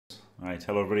Right,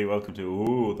 hello everybody, welcome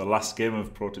to the last game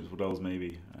of Pro Tips with Elves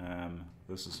maybe.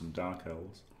 This is some Dark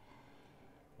Elves.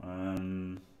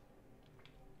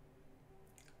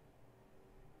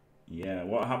 Yeah,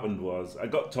 what happened was I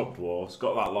got top Dwarfs,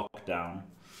 got that locked down.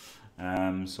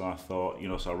 So I thought,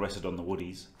 so I rested on the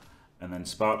Woodies, and then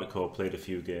Spartaco played a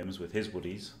few games with his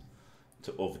Woodies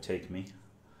to overtake me,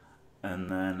 and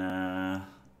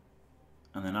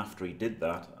then after he did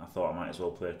that, I thought I might as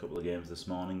well play a couple of games this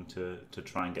morning to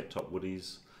try and get top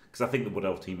Woodies, because I think the Wood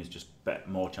Elf team is just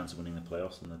more chance of winning the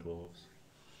playoffs than the Dwarves.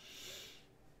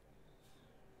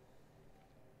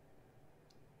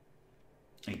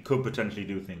 He could potentially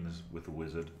do things with the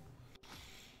Wizard.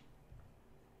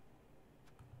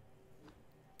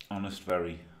 Honest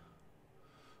very.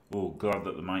 Oh, glad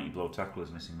that the Mighty Blow Tackle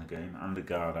is missing the game, and a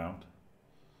guard out,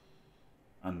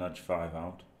 and Nudge 5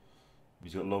 out.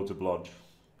 He's got loads of blodge.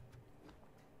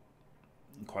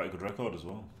 Quite a good record as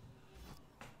well.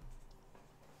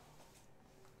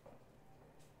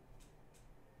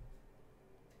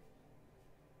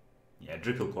 Yeah,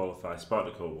 Drick will qualify.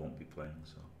 Spartaco won't be playing,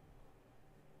 so.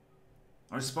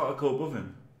 Or is Spartaco above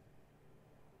him?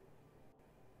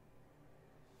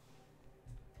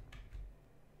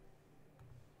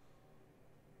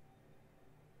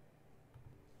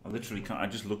 I literally can't. I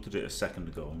just looked at it a second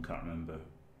ago and can't remember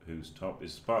who's top.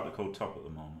 Is Spartaco top at the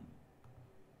moment?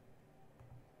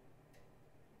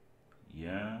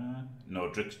 Yeah. No,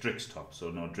 Drick's top, so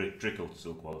no, Drick will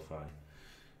still qualify,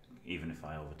 even if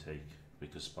I overtake,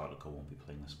 because Spartaco won't be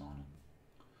playing this morning.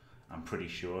 I'm pretty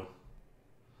sure.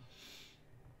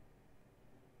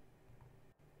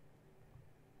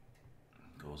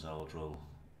 Goes Eldril.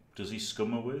 Does he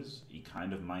scum a whiz? He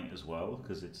kind of might as well,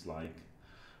 because it's like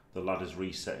the ladder's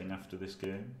resetting after this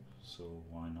game, so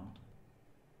why not?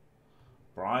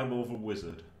 Bribe over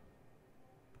Wizard.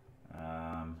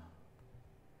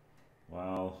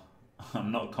 Well,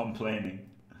 I'm not complaining,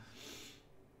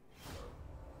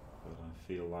 but I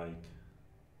feel like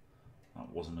that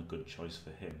wasn't a good choice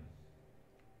for him.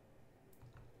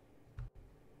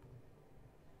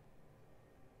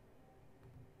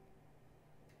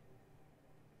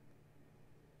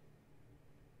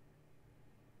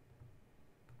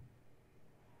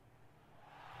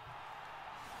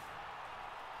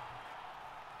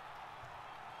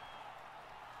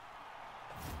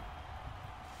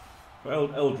 Well,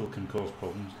 Eldril can cause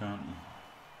problems, can't he?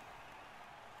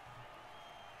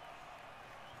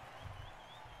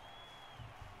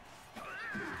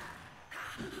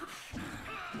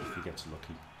 If he gets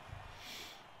lucky.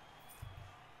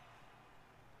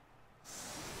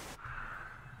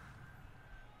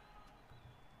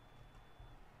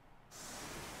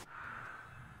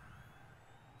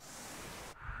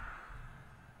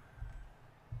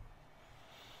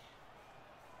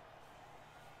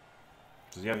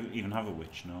 Does he even have a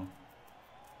witch? No.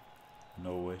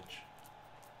 No witch.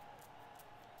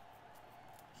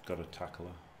 He's got a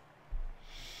tackler.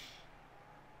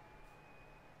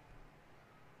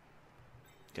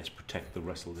 Guess protect the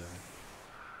wrestle guy.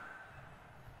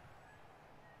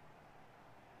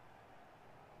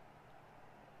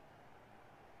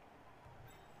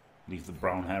 Leave the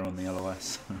brown hair on the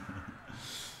LOS.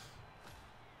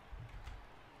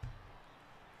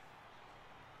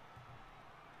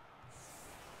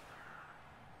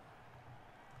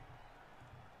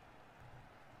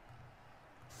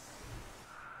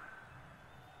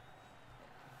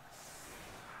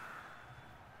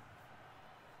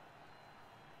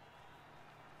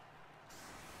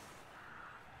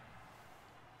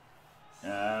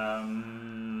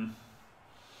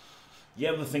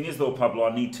 Yeah, the thing is though, Pablo,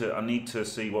 I need to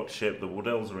see what shape the Wood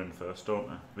Elves are in first, don't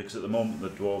I? Because at the moment the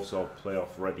Dwarfs are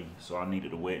playoff ready, so I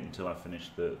needed to wait until I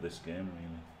finished this game,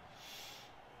 really.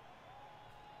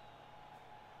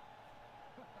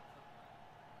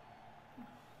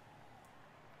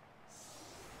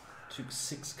 Took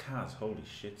 6 cards, holy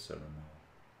shit, Serena.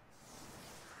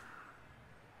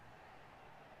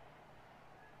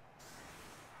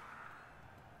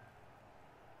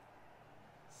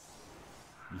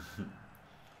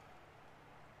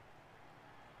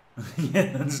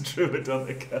 Yeah, that's true, I don't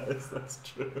think that's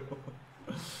true.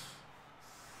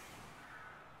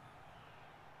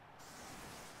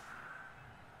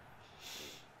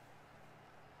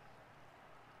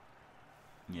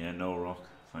 Yeah, no rock,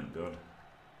 thank God.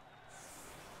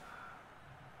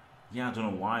 Yeah, I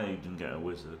don't know why they didn't get a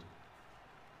wizard.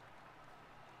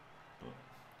 But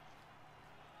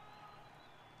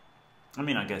I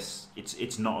mean, I guess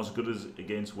it's not as good as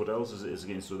against Wood Elves as it is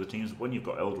against other teams. When you've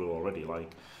got Eldril already,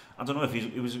 like, I don't know if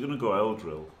he was going to go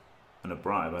Eldril and a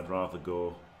bribe, I'd rather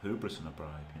go Hubris and a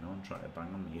bribe, and try to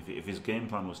bang on me. If his game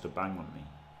plan was to bang on me,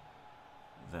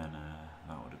 then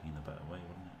been the better way,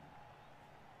 wouldn't it?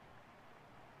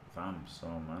 Vamps,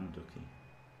 oh man, Ducky.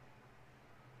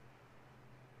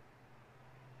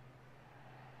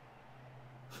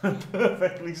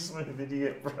 Perfectly smooth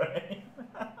idiot brain.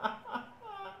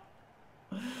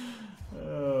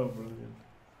 Oh, brilliant.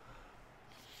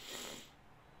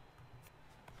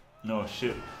 No,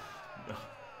 shit.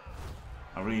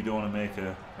 I really don't want to make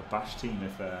a bash team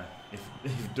if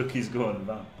Ducky's going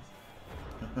Vamps.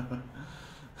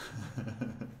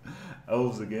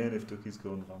 Elves again if Ducky's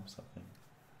going Vamps, I think.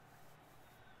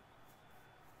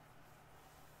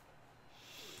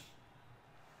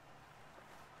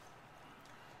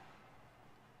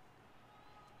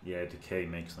 Yeah, decay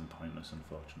makes them pointless,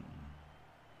 unfortunately.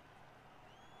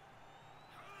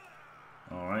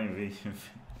 Alright,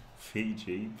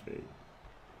 VGP.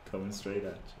 Coming straight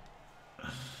at you.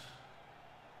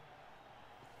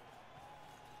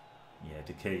 Yeah,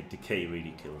 decay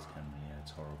really kills Henry, yeah,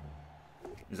 it's horrible.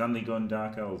 Is Andy going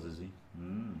Dark Elves, is he?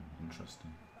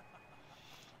 Interesting.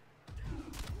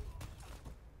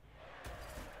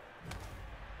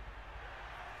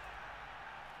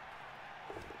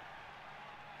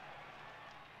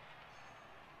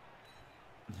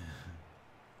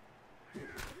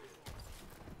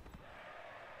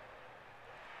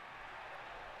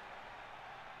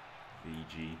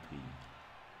 VGP.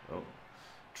 Oh,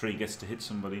 Tree gets to hit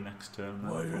somebody next turn.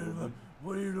 What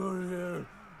are you doing here?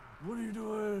 What are you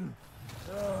doing?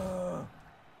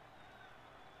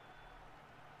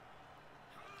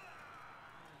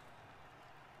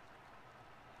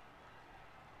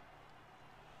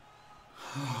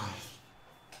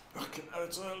 Fucking hell,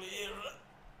 it's early here.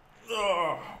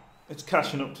 Oh, it's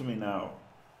catching up to me now.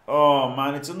 Oh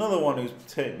man, it's another one who's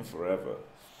taking forever.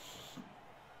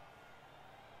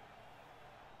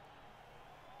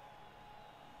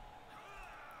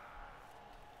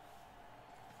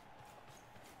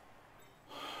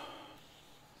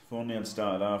 If only I'd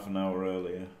started half an hour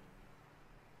earlier.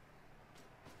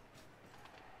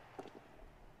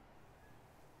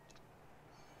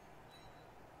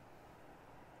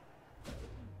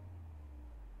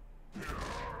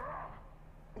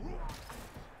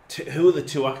 Who are the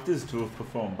two actors to have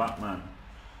performed Batman?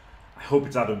 I hope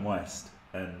it's Adam West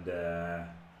and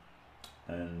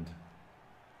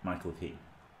Michael Keaton.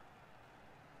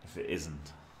 If it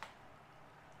isn't,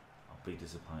 I'll be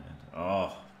disappointed.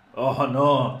 Oh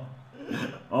no!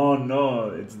 Oh no!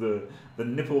 It's the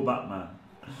nipple Batman,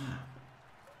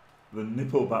 the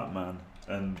nipple Batman,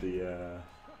 and the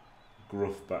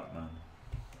gruff Batman.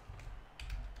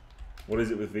 What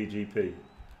is it with VGP?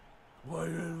 What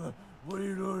are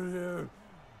you doing here?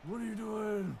 What are you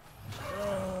doing?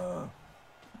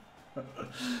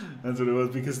 That's what it was,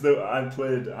 because I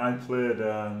played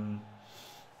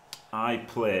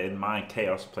my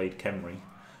Chaos played Kemri,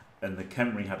 and the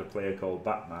Kemri had a player called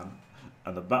Batman,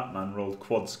 and the Batman rolled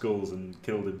quad skulls and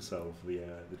killed himself, the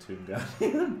Tomb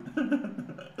Guardian.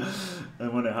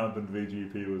 And when it happened,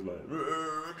 VGP was like, "What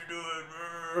are you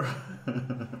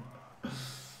doing?"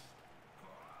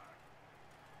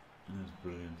 It was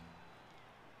brilliant.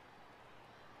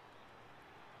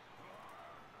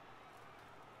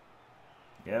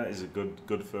 Yeah, it's a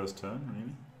good first turn,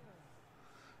 really.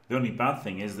 The only bad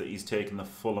thing is that he's taken the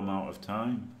full amount of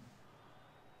time.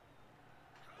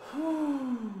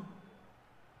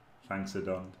 Thanks,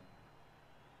 Adon.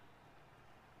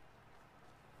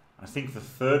 I think the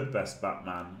third best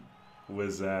Batman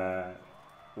was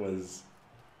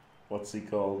what's he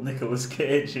called? Nicolas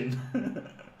Cage in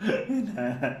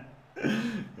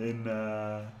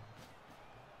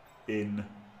in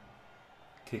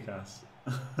Kick-Ass.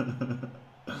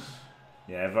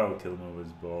 Yeah, Val Kilmer was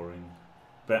boring,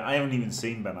 but I haven't even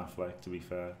seen Ben Affleck, to be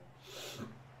fair.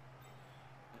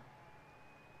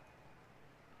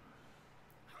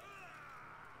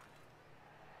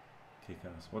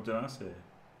 Kick-Ass. What did I say?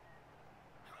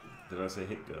 Did I say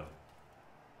Hit Girl?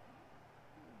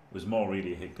 It was more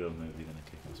really a Hit Girl movie than a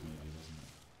Kick-Ass movie, wasn't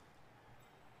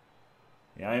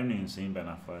it? Yeah, I haven't even seen Ben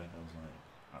Affleck. I was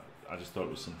like, I just thought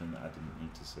it was something that I didn't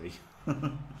need to see.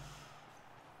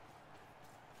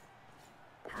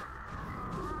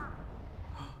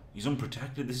 He's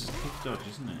unprotected. This is kick dodge,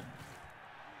 isn't it?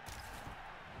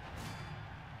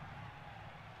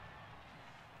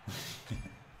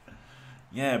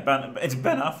 Yeah, it's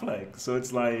Ben Affleck, so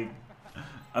it's like,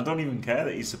 I don't even care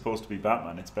that he's supposed to be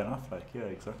Batman. It's Ben Affleck. Yeah,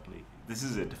 exactly. This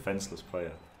is a defenseless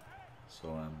player,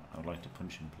 so I'd like to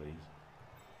punch him, please.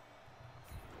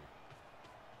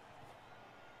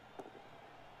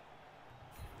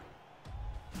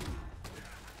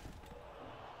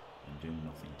 And do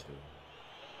nothing to it.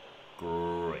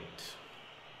 Great.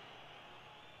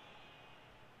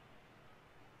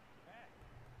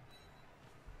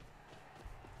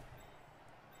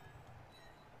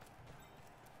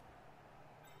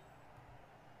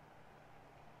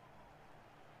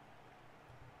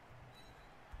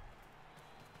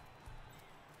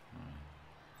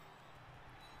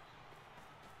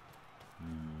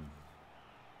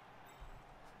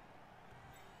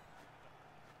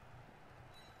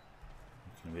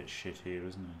 bit shit here,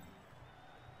 isn't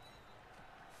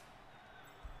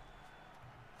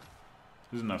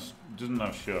he? Doesn't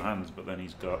have sure hands, but then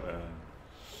he's got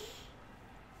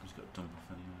dump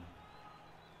off anyway.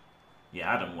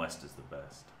 Yeah, Adam West is the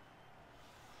best.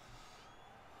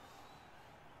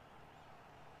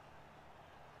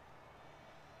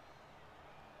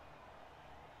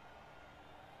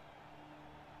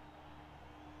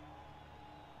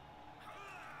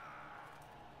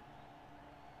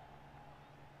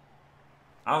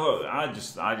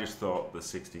 I just thought the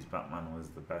 60s Batman was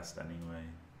the best anyway.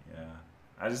 Yeah.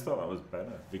 I just thought that was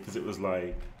better because it was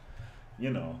like, you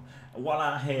know, what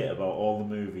I hate about all the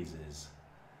movies is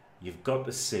you've got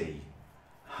to see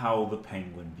how the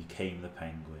Penguin became the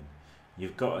Penguin.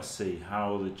 You've got to see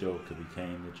how the Joker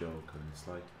became the Joker. And it's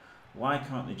like, why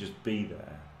can't they just be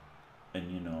there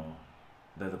and, you know,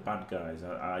 they're the bad guys?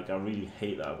 I really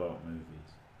hate that about movies.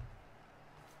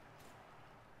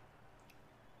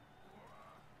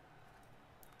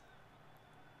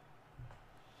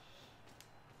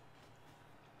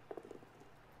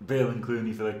 Bale and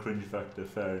Clooney for their cringe factor,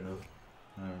 fair enough.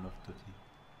 Fair enough, Tucky.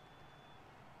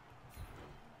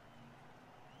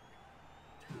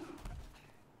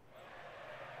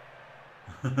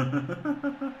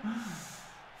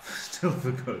 Still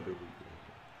forgot it.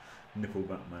 Nipple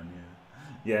Batman, yeah.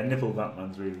 Yeah, Nipple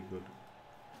Batman's really good.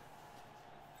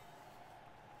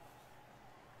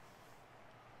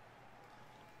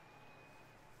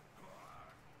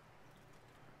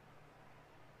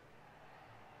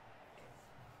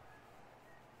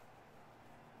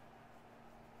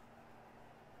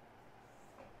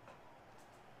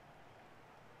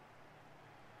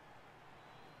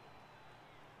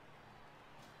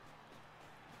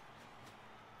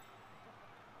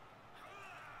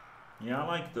 Yeah, I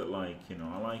like that. Like, you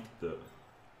know, I like that.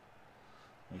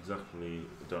 Exactly,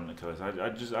 Don Nicholas. I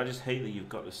just hate that you've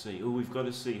got to see. Oh, we've got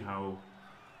to see how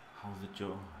the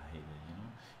Joe. I hate it.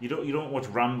 You know, you don't watch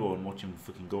Rambo and watch him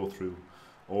fucking go through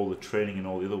all the training and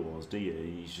all the other wars, do you?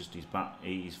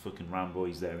 He's fucking Rambo.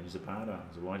 He's there and he's a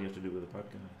badass. So why do you have to do it with the bad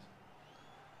guys?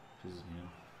 Because, you know.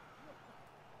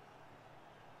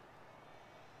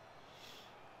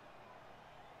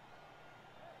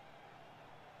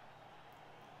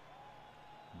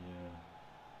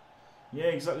 Yeah,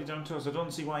 exactly, down to us. I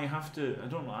don't see why you have to. I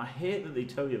don't know. I hate that they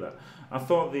tell you that. I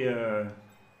thought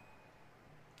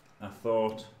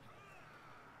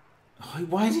oh,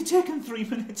 why is he taking 3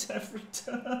 minutes every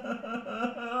turn?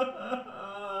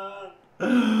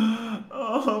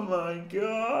 Oh my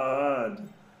god.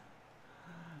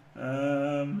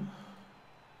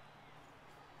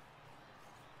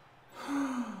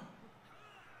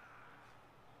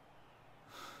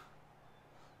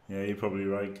 Yeah, you're probably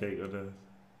right, Kate.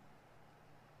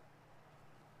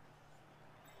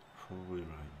 Probably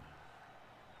right.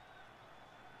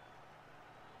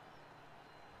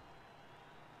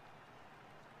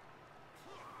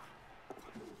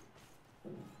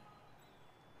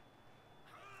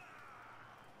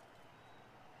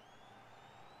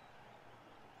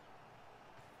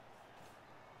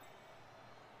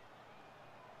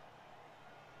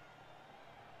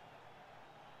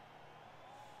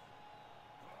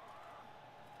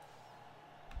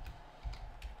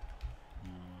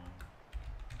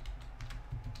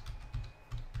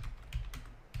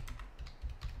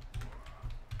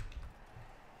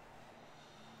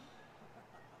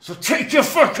 So take your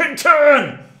fucking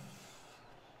turn!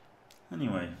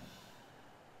 Anyway.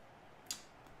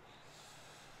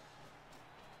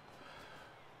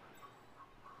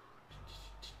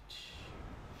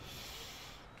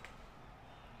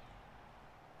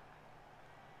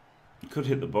 You could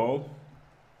hit the ball.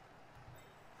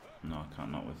 No, I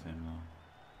can't, not with him though.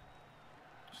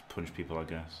 Just punch people, I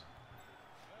guess.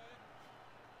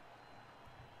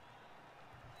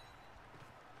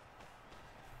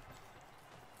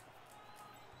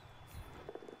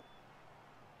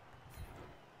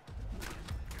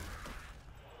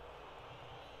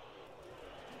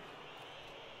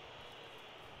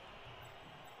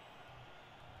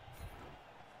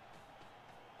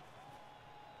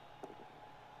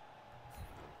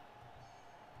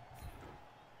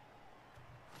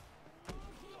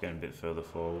 Getting a bit further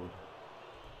forward.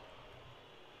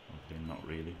 Okay, not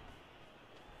really.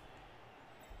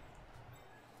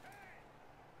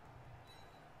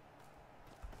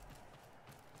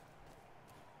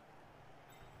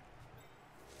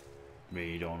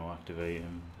 Really don't want to activate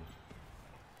him,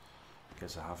 but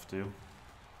guess I have to.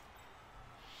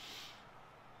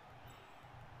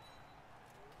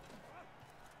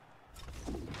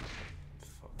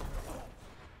 Fuck.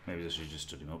 Maybe I should have just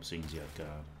stood him up, seeing as he had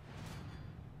guard.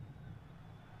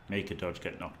 Make a dodge,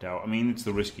 get knocked out. I mean, it's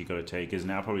the risk you got to take, isn't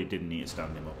it? I probably didn't need to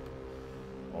stand him up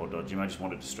or dodge him. I just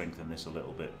wanted to strengthen this a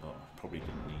little bit, but probably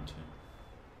didn't need to.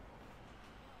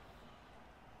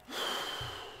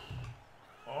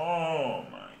 Oh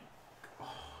my god.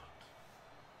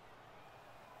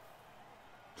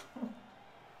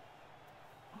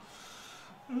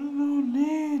 There's no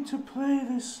need to play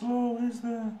this slow, is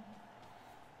there?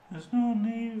 There's no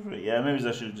need for it. Yeah, maybe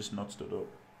I should have just not stood up.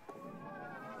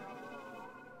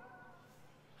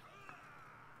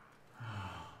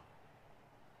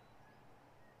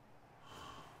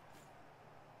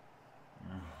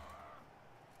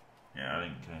 Yeah, I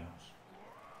think chaos.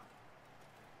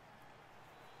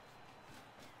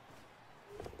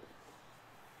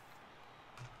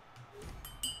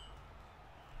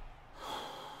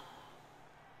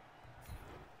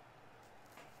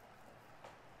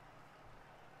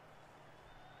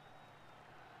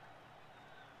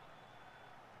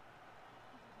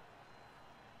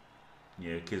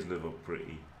 Yeah, kids live up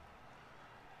pretty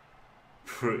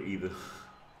much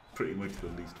the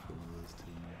least fun of those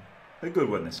teams. They're good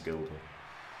when they're skilled up,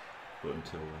 but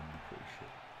until then they're pretty shit.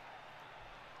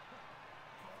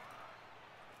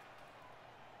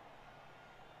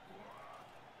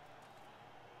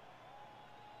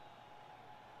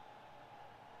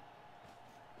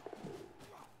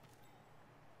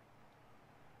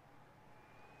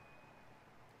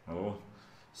 Oh,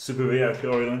 Super VIP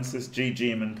Orioles, this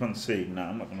GG and concede. Nah,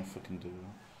 I'm not gonna fucking do that.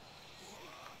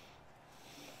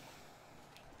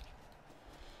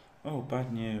 Oh,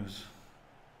 bad news.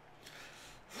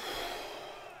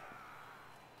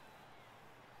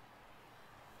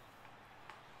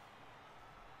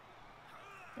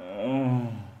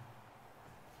 Oh.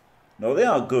 No, they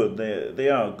are good. They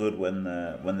are good when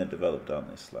they're developed down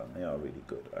this land. They are really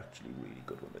good, actually really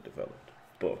good when they're developed.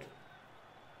 But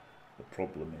the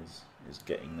problem is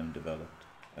getting them developed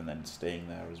and then staying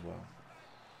there as well.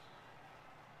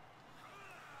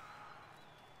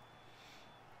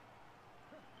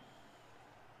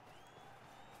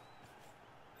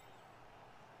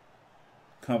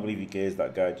 Can't believe he gazed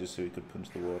that guy just so he could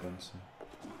punch the warden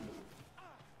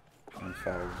and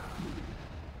foul.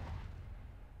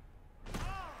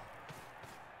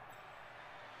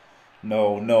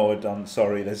 No, Don.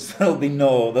 Sorry, there'll be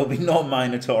no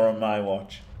Minotaur on my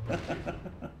watch.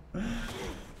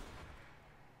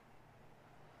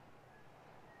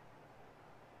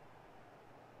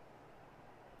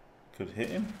 Could hit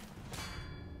him.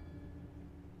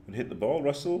 Could hit the ball.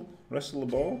 Wrestle the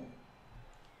ball.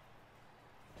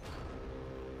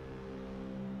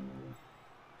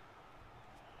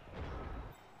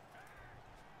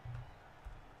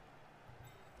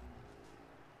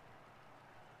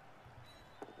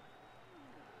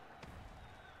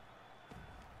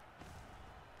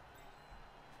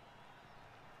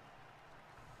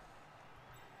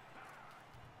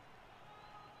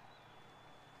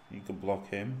 You could block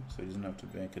him, so he doesn't have to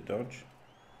make a dodge.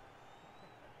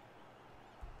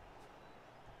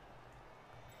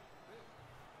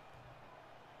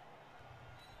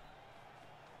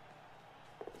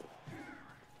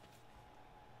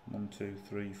 One, two,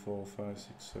 three, four, five,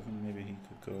 six, seven. Maybe he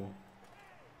could go.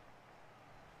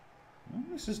 Well,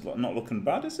 this is not looking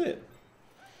bad, is it?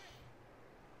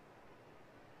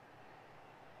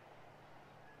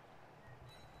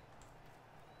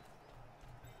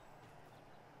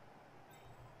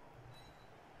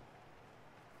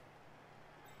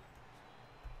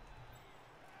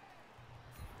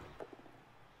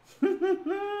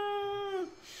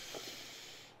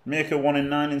 Make a 1 in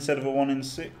 9 instead of a 1 in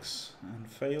 6 and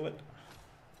fail it.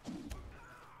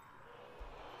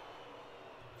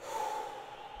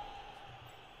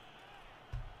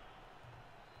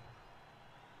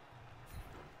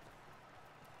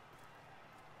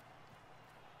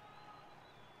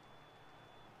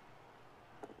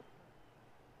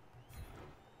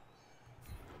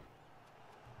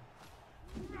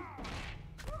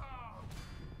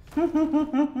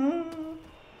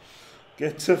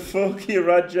 Get to fuck you,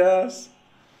 Rajas.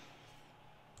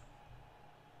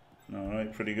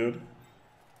 Alright, pretty good.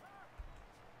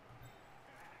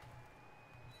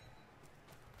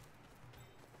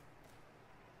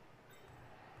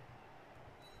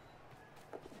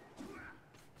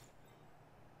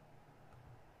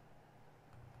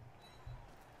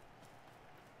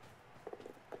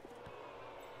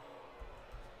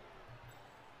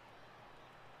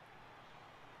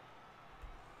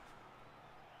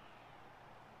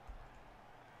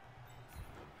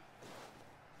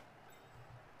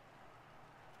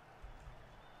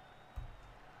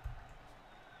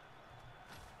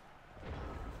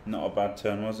 Not a bad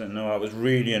turn, was it? No, that was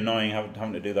really annoying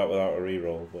having to do that without a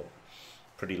reroll, but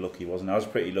pretty lucky, wasn't I? I was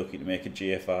pretty lucky to make a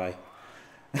GFI.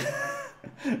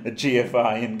 A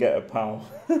GFI and get a PAL.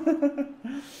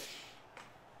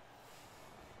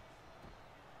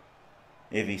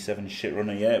 AV7 shit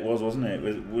runner, yeah it was, wasn't it?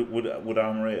 Would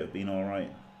armor rate have been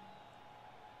alright?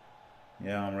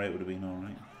 Yeah, armor rate would have been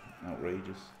alright.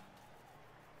 Outrageous.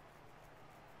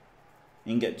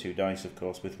 You can get 2 dice, of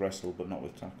course, with wrestle, but not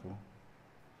with tackle.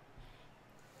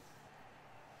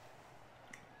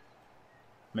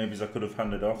 Maybe I could have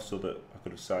handed off so that I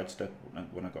could have sidestepped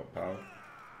when I got powered.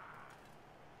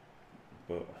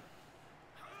 But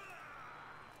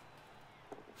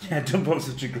yeah, jump off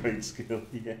such a great skill,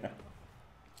 yeah.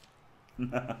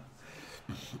 I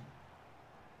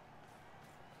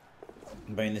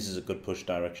mean, this is a good push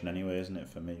direction anyway, isn't it,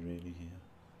 for me, really, here?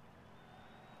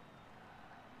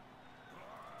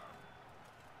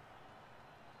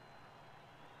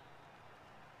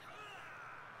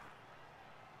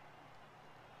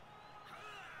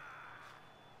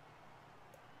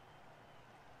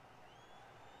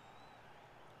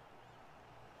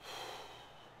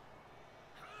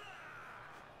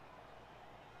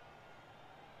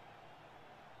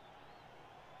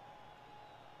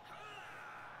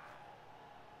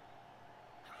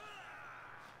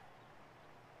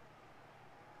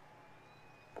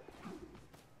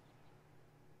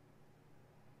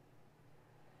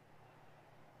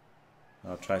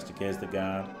 Oh, tries to gaze the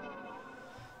guard.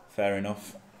 Fair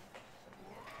enough.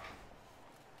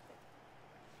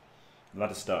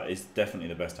 Ladder start is definitely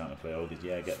the best time to play ogres.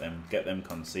 Yeah, get them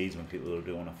concedes when people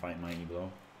do want to fight mighty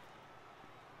blow.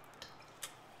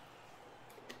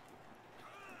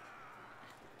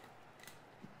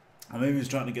 And maybe he was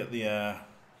trying to get the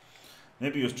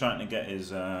maybe he was trying to get his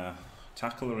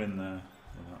tackler in there.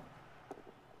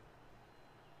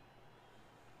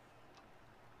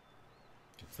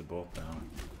 Gets the ball down.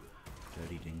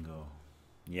 Dirty dingo.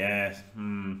 Yes.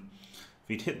 If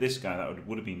he'd hit this guy, that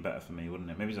would have been better for me, wouldn't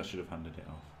it? Maybe I should have handed it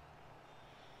off.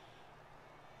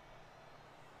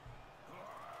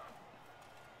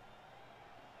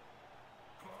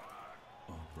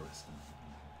 Oh, Preston.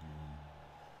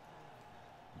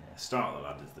 Yeah, start of the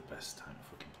ladder is the best time to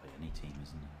fucking play any team,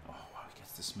 isn't it? Oh, wow, he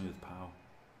gets the smooth pow.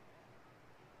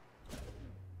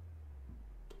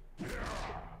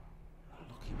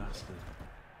 Lucky bastard.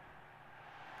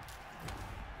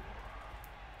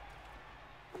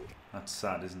 That's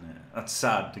sad, isn't it? That's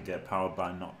sad to get powered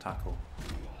by not tackle.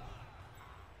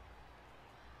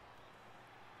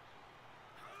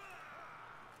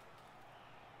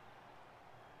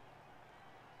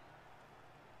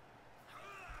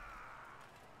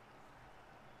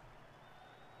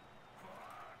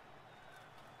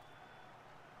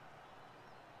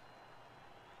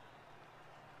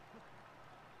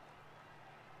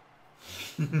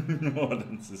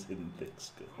 Mordance is hidden thick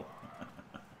skull.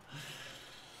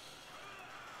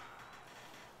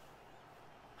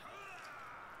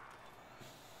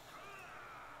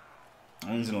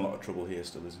 He's in a lot of trouble here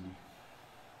still, isn't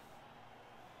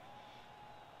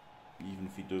he? Even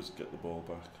if he does get the ball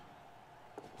back.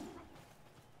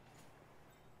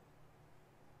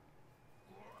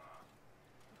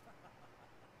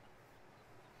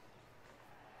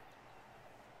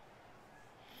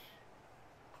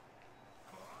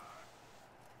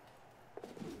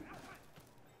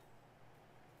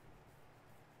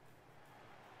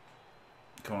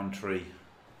 Come on, tree.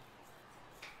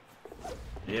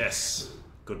 Yes,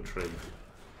 good tree.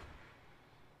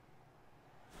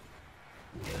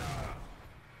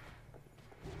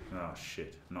 Oh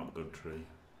shit, not good tree.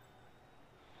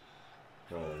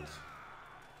 Balls.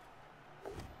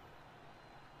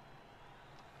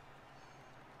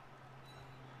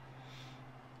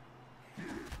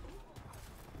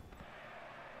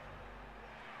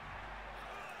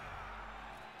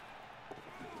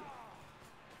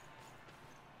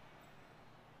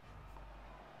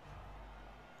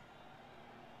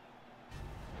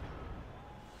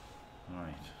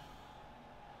 Right.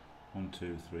 1,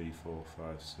 2, 3, 4,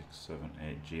 5, 6, 7,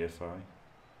 8 GFI.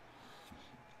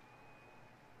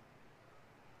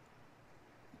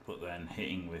 But then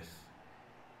hitting with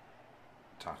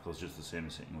tackle is just the same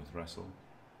as hitting with wrestle.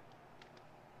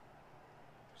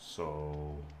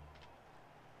 So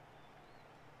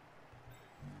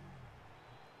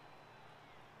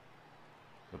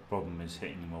the problem is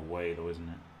hitting him away though, isn't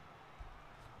it?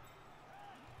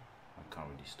 I can't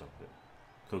really stop it.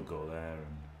 Could go there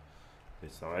and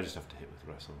it's so I just have to hit with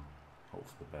wrestle. Hope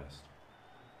for the best.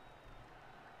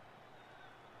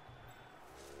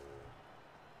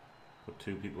 Put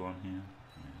 2 people on here.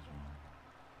 Yeah, as well.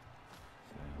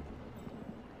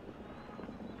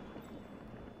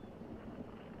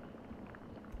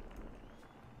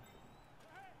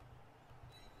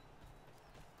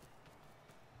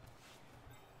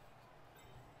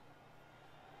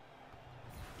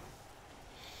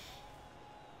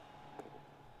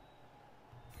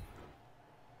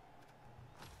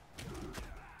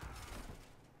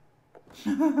 Oh,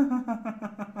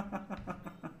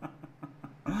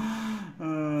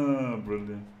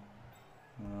 brilliant.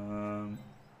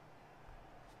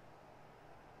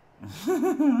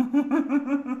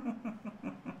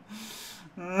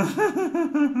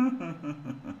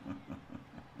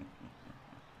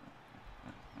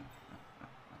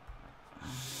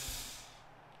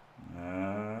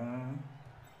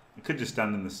 I could just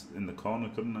stand in the corner,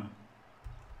 couldn't I?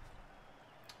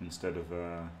 Instead of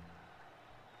I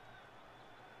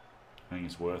think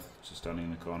it's worth just standing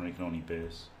in the corner. He can only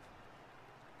base.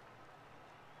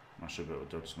 I should be able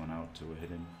to dodge someone out to hit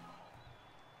him.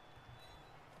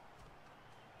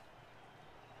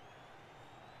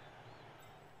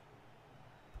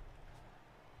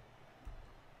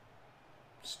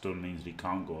 Stun means that he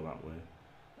can't go that way.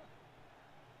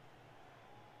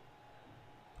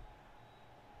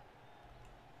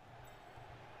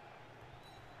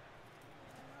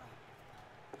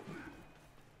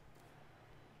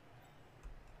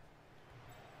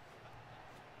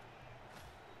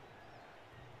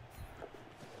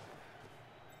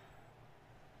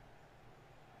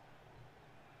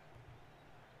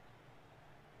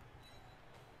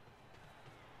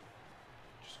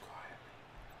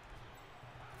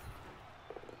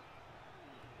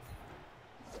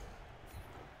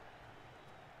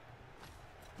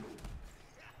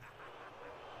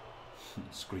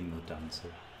 Scream the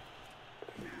dancer.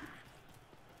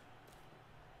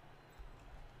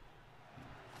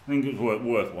 I think it's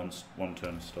worth one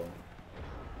turn of stall.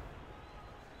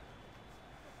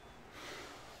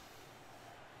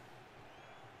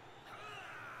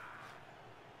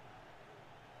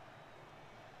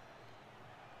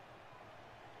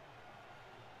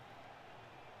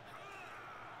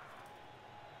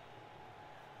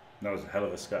 That was a hell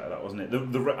of a scatter, that wasn't it?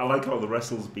 I like how the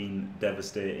wrestle's been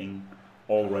devastating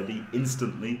already.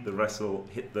 Instantly, the wrestle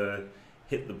hit the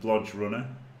blodge runner,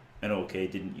 and okay,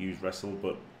 didn't use wrestle,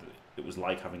 but it was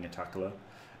like having a tackler.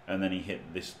 And then he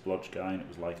hit this blodge guy, and it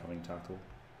was like having tackle.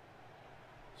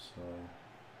 So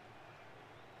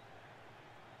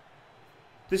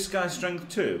this guy's strength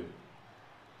 2.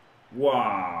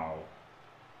 Wow,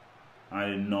 I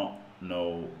did not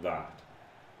know that.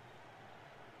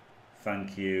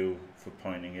 Thank you for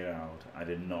pointing it out. I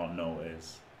did not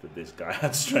notice that this guy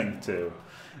had strength 2.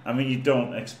 I mean, you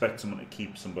don't expect someone to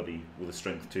keep somebody with a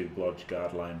strength 2 blodge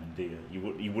guard lineman, do you?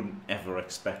 You wouldn't ever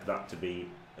expect that to be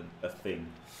a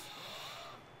thing.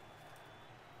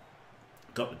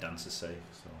 Got the dancer safe,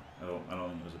 so I don't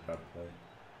think it was a bad play.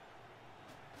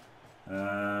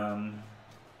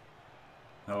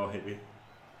 Hello, Hippie.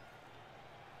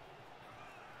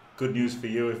 Good news for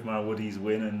you if my woodies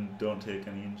win and don't take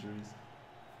any injuries.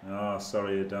 Oh,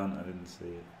 sorry, Adan, I didn't see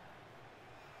it.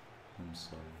 I'm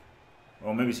sorry.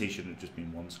 Or maybe he should have just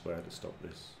been 1 square to stop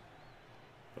this.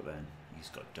 But then he's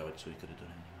got dodge, so he could have done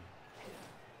it anyway.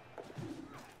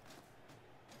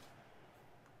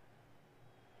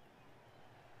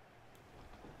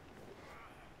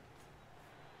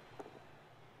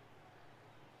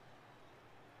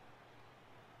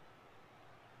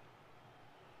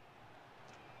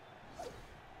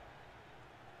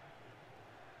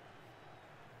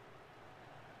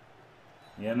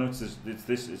 Yeah, no,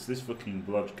 it's this fucking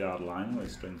blodge guard line where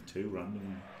it's strength 2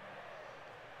 randomly.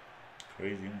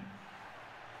 Crazy, isn't it?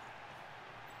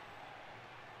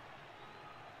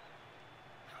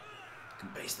 Can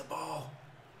base the ball.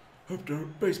 Up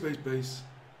down, base, base, base.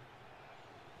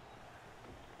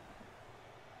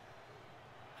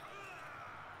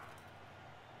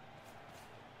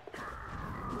 Let's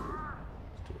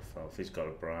do a foul. If he's got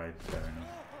a bribe, fair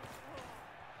enough.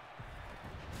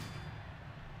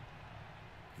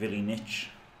 Villy Nitch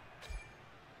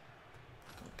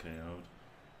got KO'd.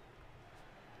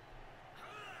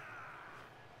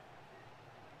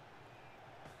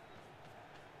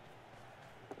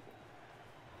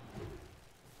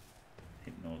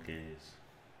 Hypno gaze.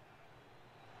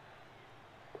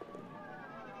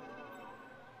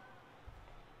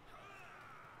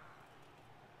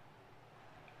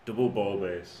 Double ball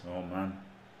base, oh man.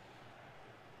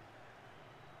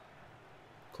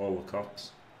 Call the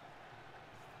cops.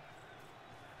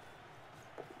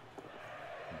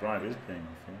 Bribe is paying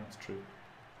off, yeah, that's true.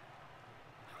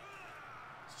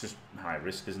 It's just high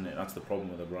risk, isn't it? That's the problem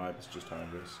with a bribe, it's just high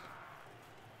risk.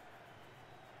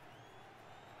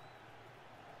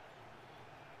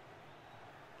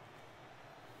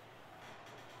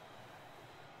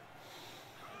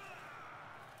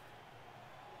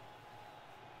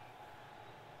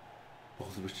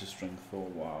 Both of which is strength 4,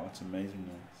 wow, that's amazing,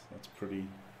 that's pretty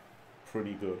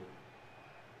good.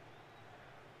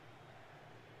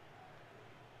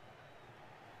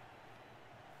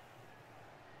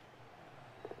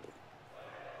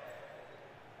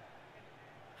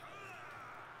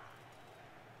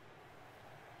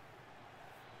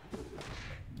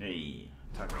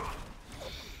 tackle.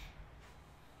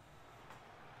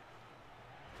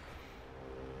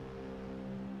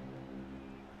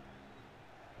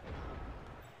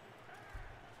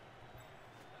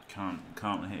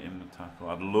 Can't hit him with tackle.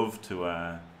 I'd love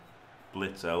to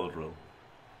blitz Eldril,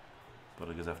 but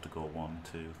I guess I have to go 1,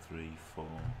 2, 3, 4,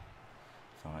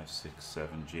 5, 6,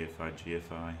 7, GFI,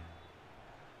 GFI,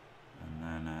 and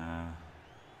then yeah.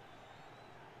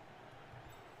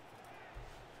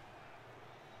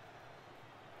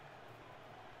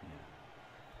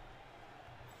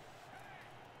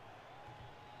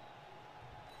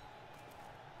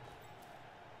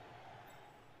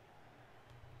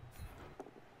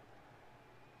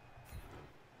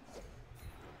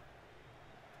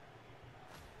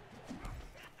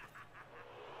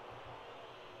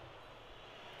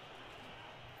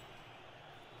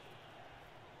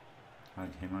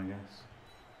 Like him, I guess.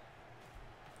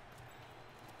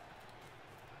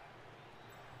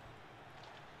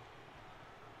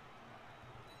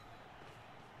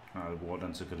 The War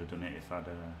Dancer could have done it if I'd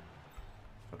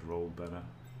rolled better.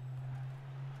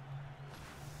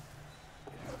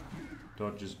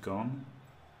 Dodge is gone.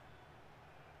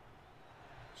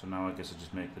 So now I guess I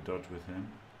just make the dodge with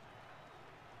him.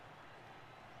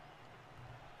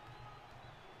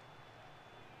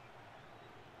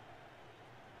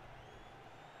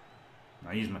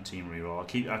 I use my team reroll.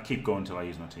 I keep going till I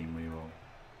use my team reroll.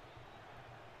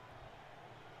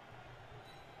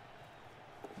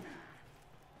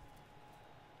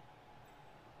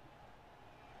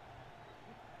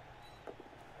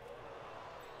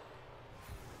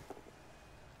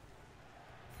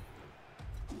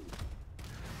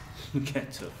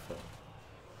 Get to fuck.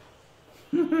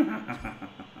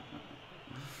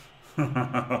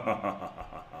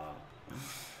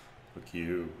 Fuck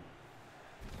you.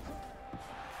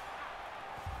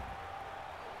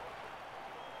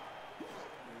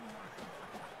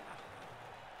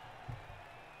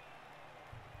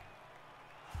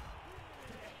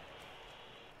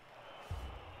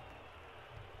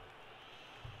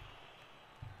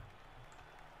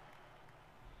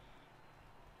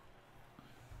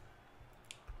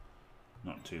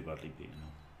 Not too badly beaten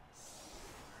up.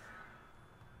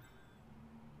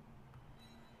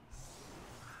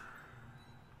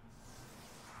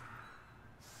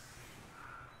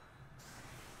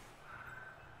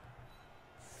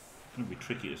 It's going to be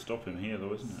tricky to stop him here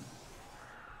though, isn't it?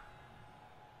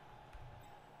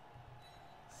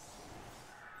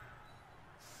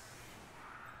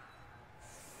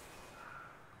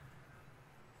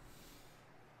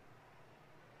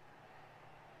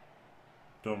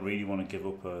 Don't really want to give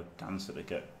up a dancer to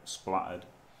get splattered.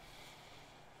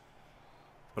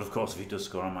 But of course if he does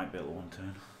score I might be able to one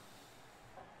turn.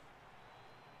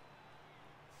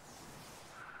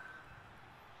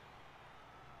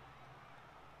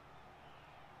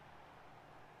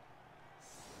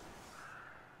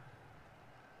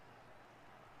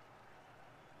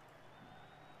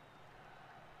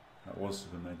 That was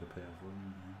the mega payoff,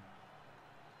 wasn't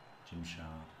it? Jim Shard.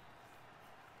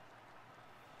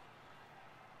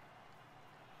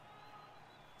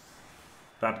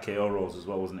 Bad KO rolls as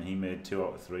well, wasn't it? He made 2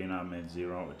 out of 3 and I made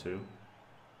 0 out of 2.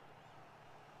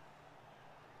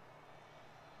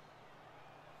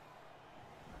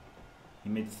 He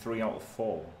made 3 out of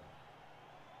 4.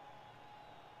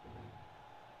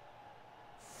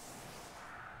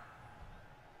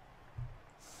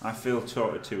 I failed 2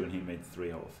 out of 2 and he made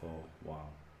 3 out of 4. Wow.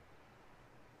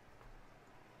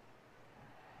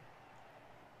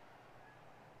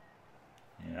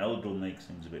 Yeah, Eldril makes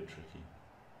things a bit tricky.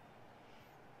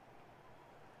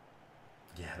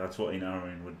 Yeah, that's what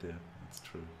Inarin would do. That's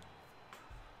true.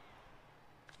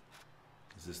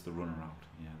 Is this the runner out?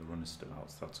 Yeah, the runner's still out,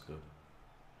 so that's good.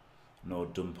 No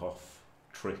dump off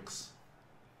tricks.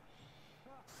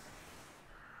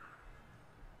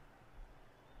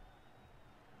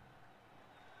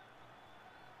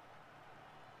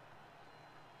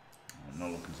 I'm not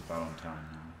looking to Valentine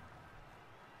now.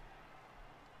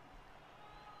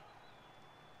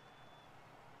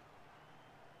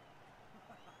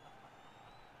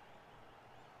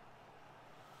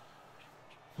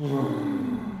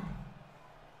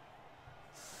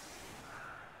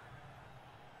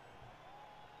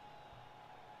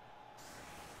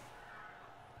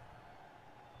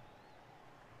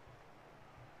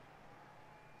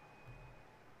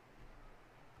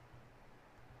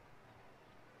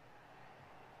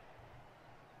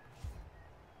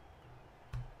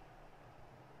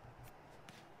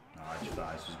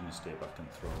 He's just going to stay back and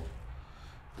throw.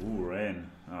 Ooh, rain.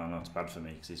 Oh no, it's bad for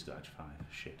me because he's got edge 5.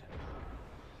 Shit.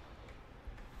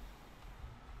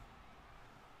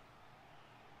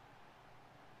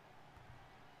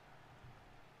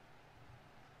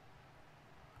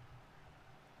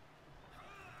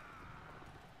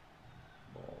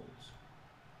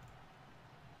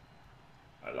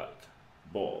 I like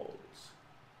balls.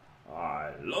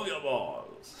 I love your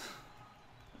balls.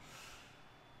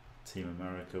 Team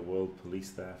America World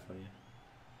Police there for you.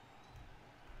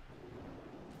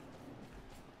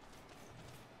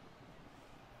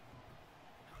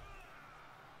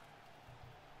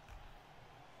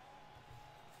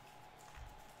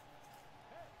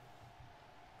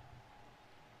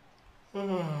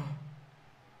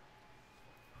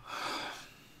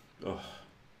 Oh,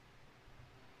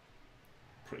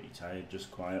 pretty tired,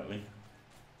 just quietly.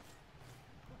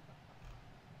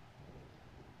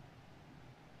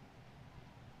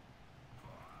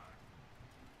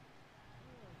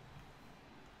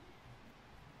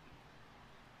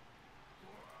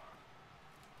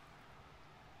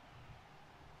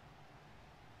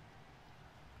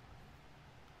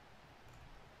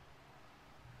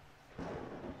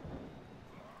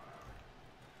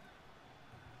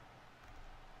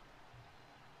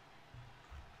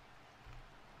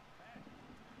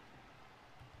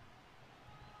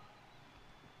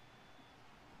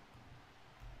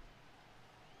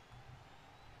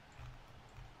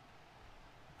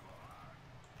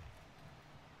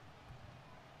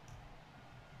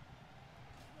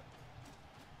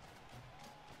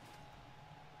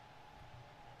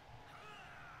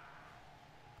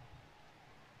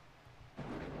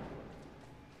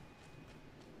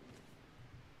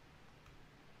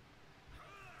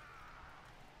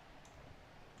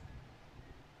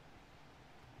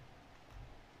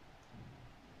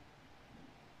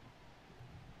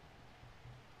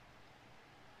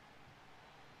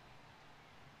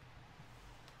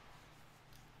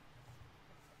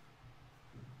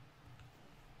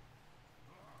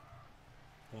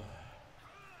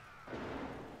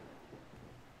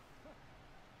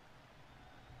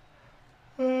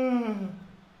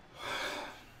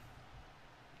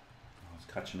 It's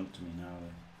catching up to me now.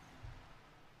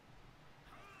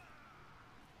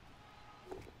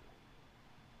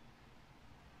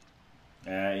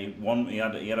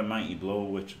 He had a mighty blow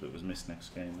which that was missed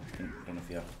next game. I think I don't know if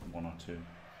he had one or two.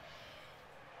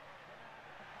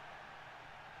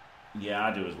 Yeah,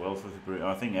 I do as well for the.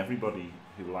 I think everybody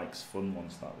who likes fun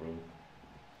wants that rule.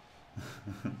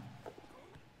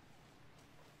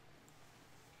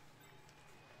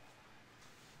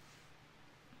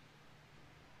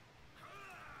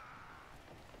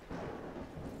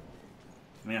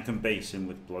 I mean, I can base him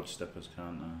with Bloodsteppers,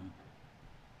 can't I?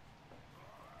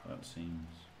 That seems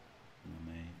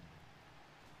made.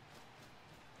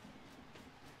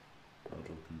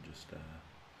 Rodel can just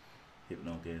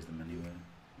hypno-gaze them anyway.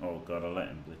 Oh god, I let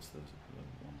him blitz those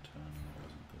one turn and that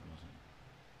wasn't good, was it?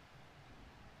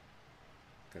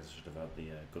 Guess I should have had the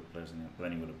good players in it, but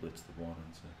then he would have blitzed the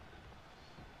warden, so.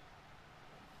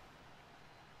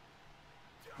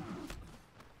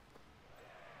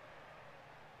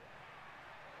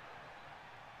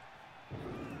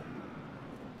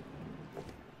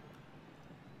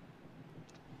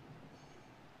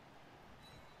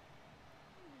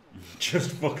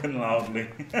 Just fucking loudly.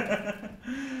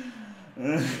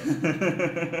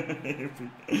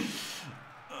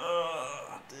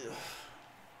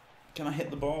 Can I hit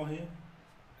the ball here?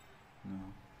 No.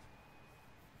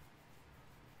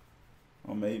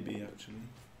 Or maybe actually.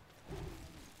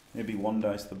 Maybe one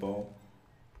dice the ball.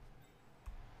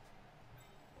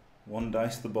 One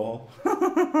dice the ball.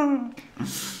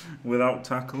 Without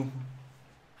tackle.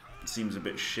 Seems a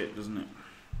bit shit, doesn't it?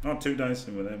 Oh, two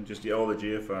dicing with him. Just all the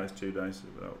GFIs, two dice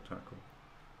without tackle.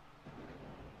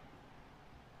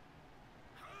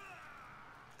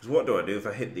 Because what do I do if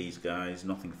I hit these guys?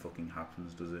 Nothing fucking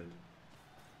happens, does it?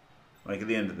 Like at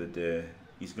the end of the day,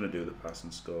 he's going to do the pass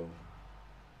and score.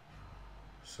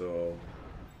 So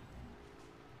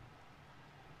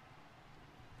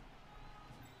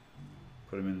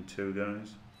put him in two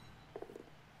guys.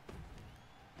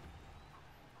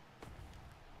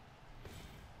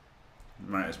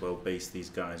 Might as well base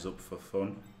these guys up for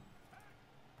fun.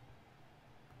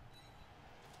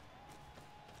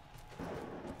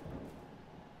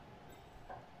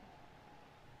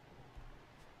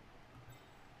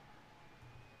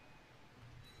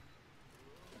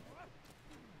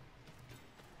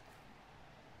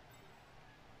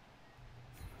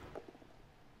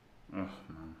 Oh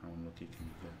man, how unlucky can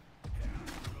you get?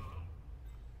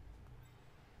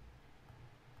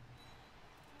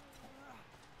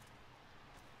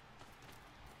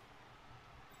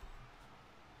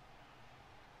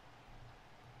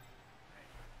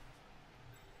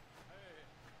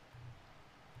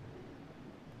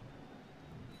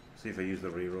 See if I use the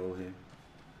reroll here.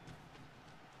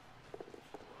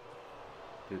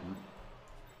 Didn't.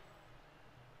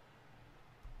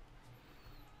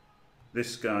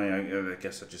 This guy, I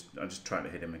guess I just try to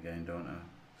hit him again, don't I?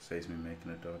 Saves me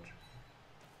making a dodge.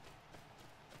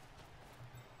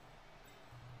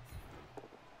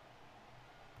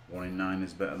 One in 9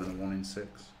 is better than a 1 in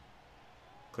 6.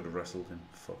 Could have wrestled him.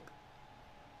 Fuck.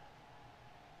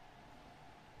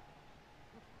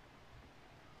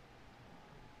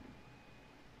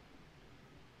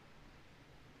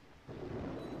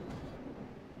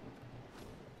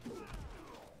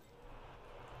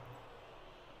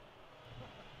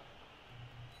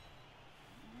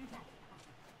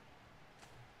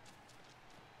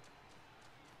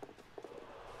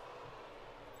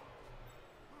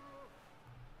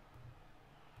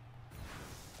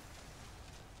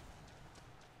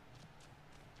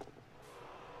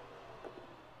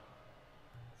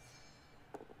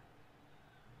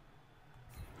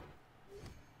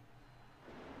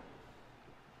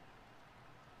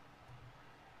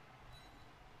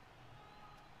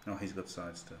 Oh, he's got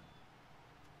sides too.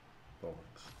 Bollocks.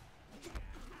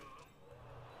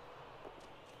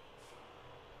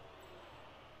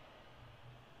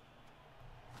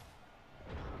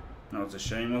 That was a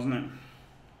shame, wasn't it?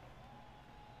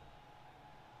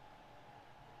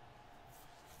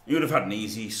 He would have had an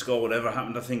easy score, whatever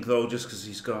happened, I think, though, just because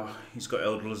he's got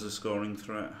Eldril as a scoring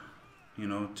threat. You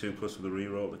know, 2+ with a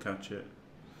reroll to catch it.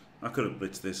 I could have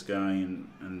blitzed this guy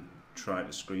and tried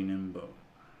to screen him, but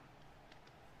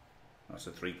that's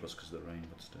a 3+ because of the rain,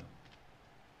 but still.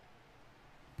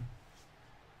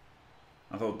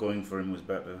 I thought going for him was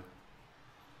better.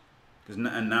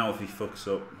 And now if he fucks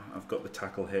up, I've got the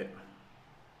tackle hit.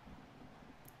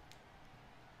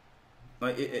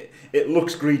 Like it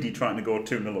looks greedy trying to go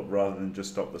 2-0 up rather than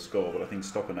just stop the score, but I think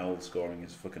stopping Elves scoring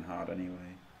is fucking hard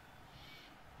anyway.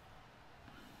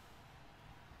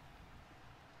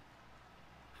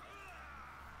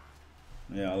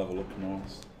 Yeah, I'll have a look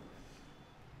north.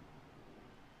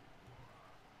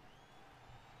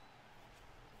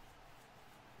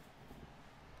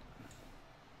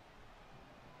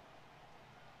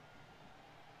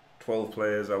 $12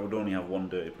 players. I would only have one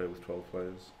dirty player with 12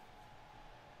 players.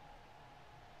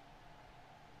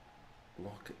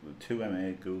 Block 2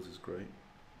 MA goals is great.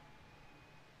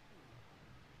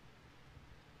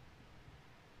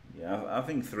 Yeah, I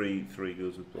think three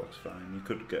goals with blocks fine. You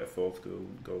could get a 4th goal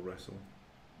and go wrestle.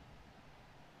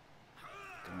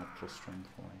 Guard plus strength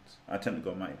whites. I tend to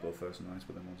go mighty blow first and nice,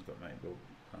 but then one's got mighty blow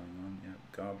piling on. Yeah,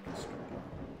 guard plus strength.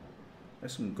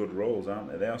 There's some good rolls, aren't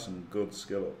there? There are some good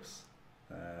skill ups.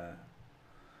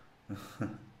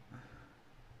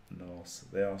 Norse.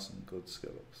 They are some good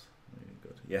skill ups. Really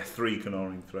good. Yeah, 3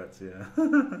 canoring threats, yeah.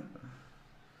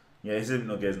 Yeah, he's even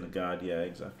not getting the guard, yeah,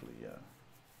 exactly, yeah.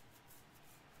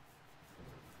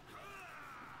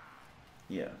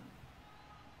 Yeah.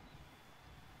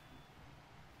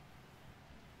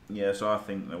 Yeah, so I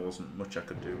think there wasn't much I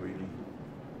could do really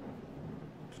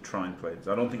to try and play this.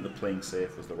 I don't think the playing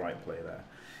safe was the right play there.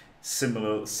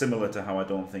 Similar to how I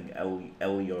don't think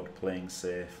Elyod playing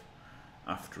safe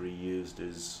after he used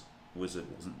his wizard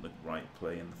wasn't the right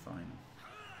play in the final.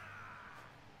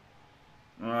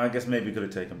 Well, I guess maybe he could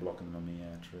have taken blocking the mummy,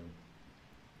 yeah, true.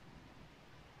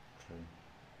 True.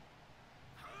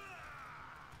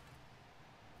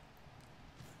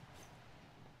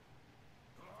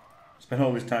 Spent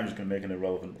all this time just going to make an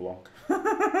irrelevant block. I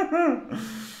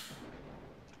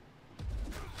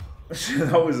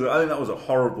think that was a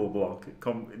horrible block.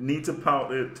 It needs a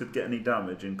power to get any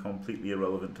damage and completely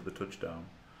irrelevant to the touchdown.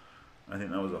 I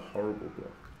think that was a horrible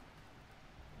block.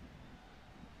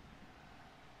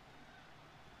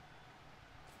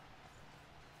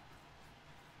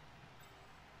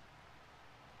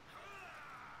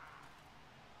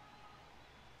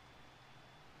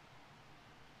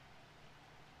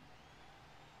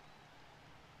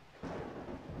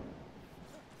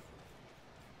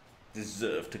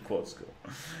 Deserved to quad score.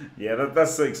 Yeah,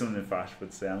 that's like something Fash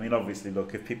would say. I mean, obviously,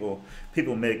 look, if people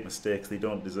make mistakes, they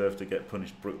don't deserve to get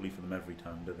punished brutally for them every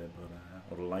time, do they? But I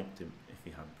would have liked him if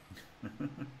he had been.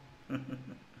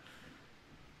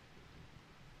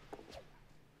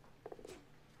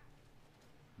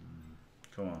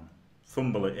 Come on,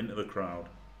 fumble it into the crowd.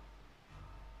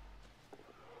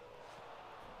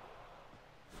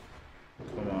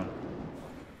 Come on.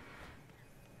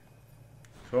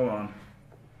 Come on.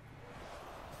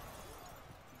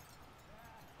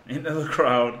 Into the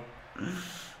crowd.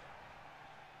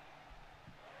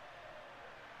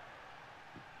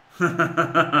 I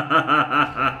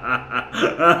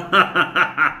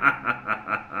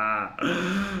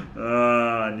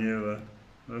knew it.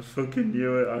 I fucking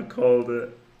knew it. I called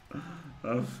it.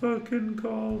 I fucking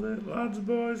called it. Lads,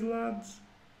 boys, lads.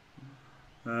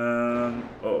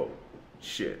 Oh,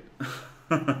 shit.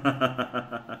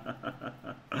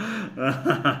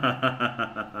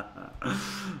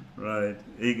 Right,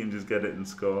 he can just get it and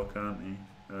score, can't he?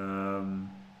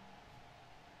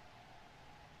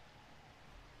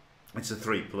 It's a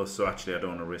 3+, so actually I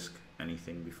don't want to risk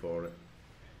anything before it.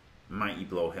 Mighty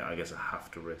blow hit, I guess I have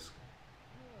to risk.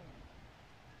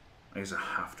 I guess I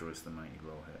have to risk the mighty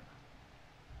blow hit.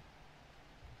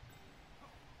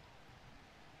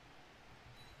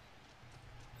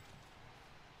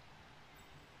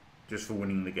 Just for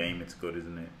winning the game, it's good,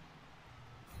 isn't it?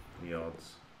 The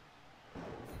odds.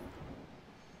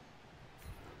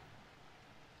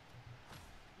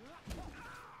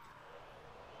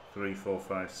 Three, 4,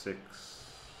 5, 6.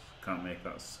 Can't make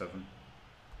that 7.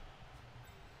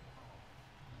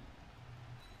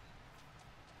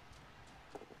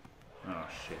 Oh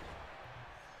shit.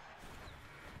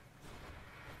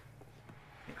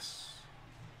 Yes.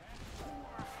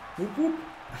 Whoop whoop.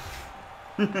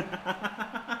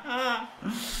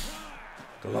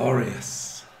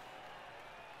 Glorious.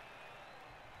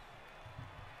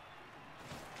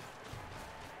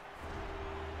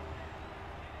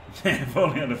 If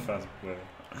only had a fast player.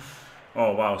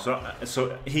 Oh wow,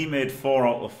 so he made 4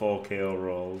 out of 4 KO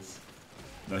rolls.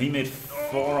 No, he made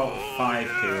 4 out of 5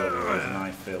 KO rolls and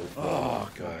I failed. Oh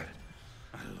god.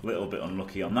 A little bit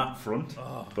unlucky on that front,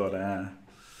 but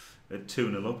at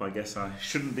 2-0 up, I guess I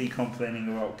shouldn't be complaining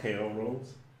about KO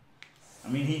rolls. I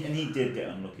mean, he did get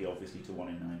unlucky, obviously, to 1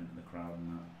 in 9 in the crowd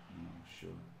and that, sure.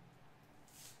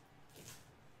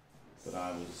 But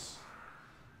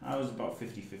I was about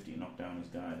 50-50 to knock down his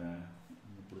guy there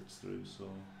in the blitz through, so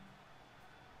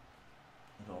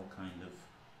it all kind of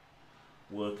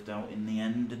worked out in the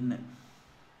end, didn't it?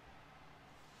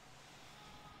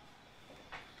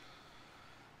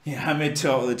 Yeah, I made 2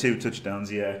 out of the 2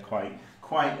 touchdowns. Yeah, quite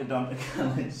a Dante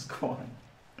Callis squad.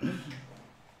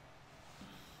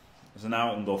 So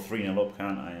now I can go 3-0 up,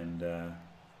 can't I? And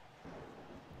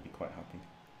be quite happy.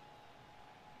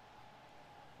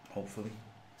 Hopefully.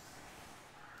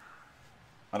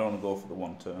 I don't want to go for the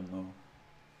 1 turn though.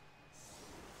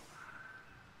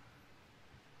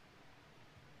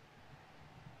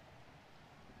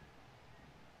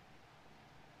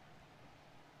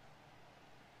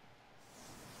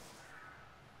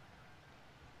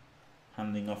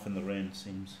 Handing off in the rain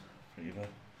seems pretty bad.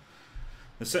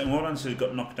 The second Warlands has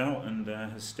got knocked out and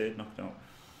has stayed knocked out.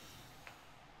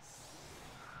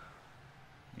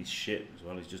 He's shit as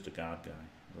well, he's just a guard guy.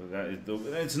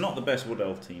 It's not the best Wood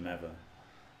Elf team ever.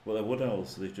 Well, they're Wood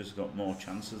Elves, so they've just got more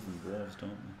chances than Dwarves,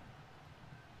 don't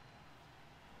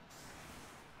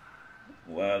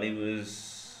they? Well, he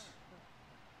was...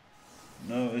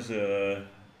 No, it was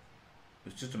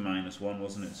just a -1,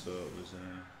 wasn't it? So it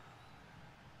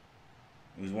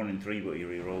was 1 in 3, but he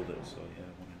re-rolled it, so yeah,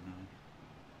 1 in 9.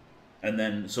 And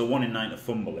then, so 1 in 9 to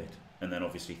fumble it, and then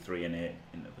obviously 3 in 8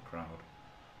 into the crowd.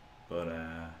 But,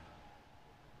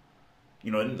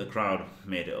 you know, I think the crowd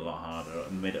made it a lot harder,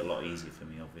 and made it a lot easier for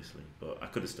me, obviously. But I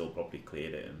could have still probably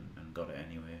cleared it and got it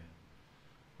anyway,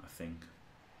 I think.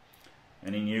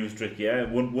 Any news, Drick? Yeah,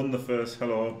 won the first,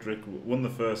 hello, Drick, won the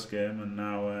first game, and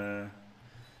now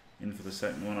in for the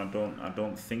second one. I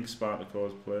don't think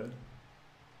Spartaco's played.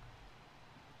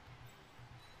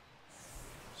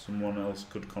 Someone else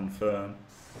could confirm.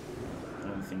 I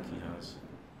don't think he has.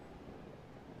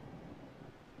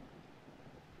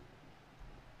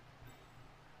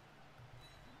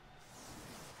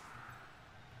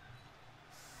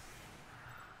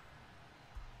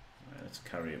 Right, let's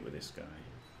carry it with this guy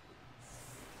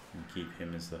and keep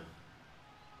him as the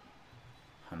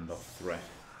handoff threat.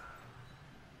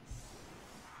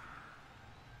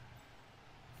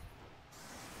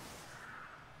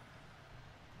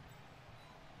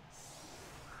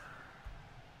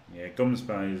 Yeah,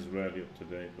 Gumspy is rarely up to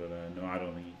date, but no, I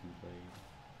don't think he can play.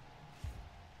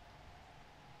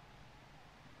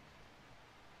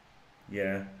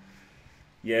 Yeah.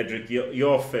 Yeah, Drick,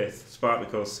 you're 5th,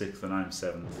 Spartaco's 6th, and I'm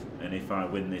 7th. And if I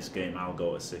win this game, I'll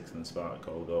go to 6th, and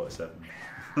Spartaco will go to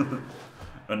 7th.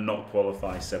 And not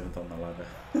qualify 7th on the ladder.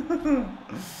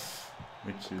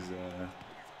 Which is a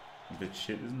bit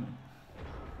shit, isn't it?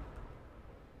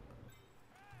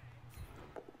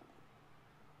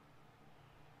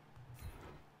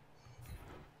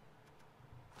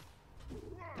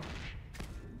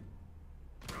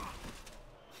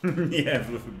 Yeah,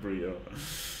 Fluffy Burrito.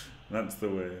 That's the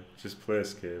way. Just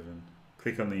place Caven.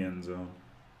 Click on the end zone.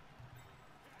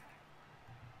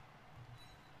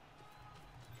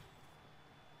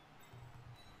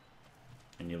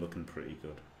 And you're looking pretty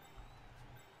good.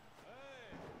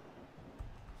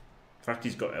 The fact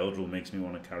he's got Eldril makes me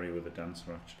want to carry with a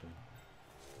Dancer, actually.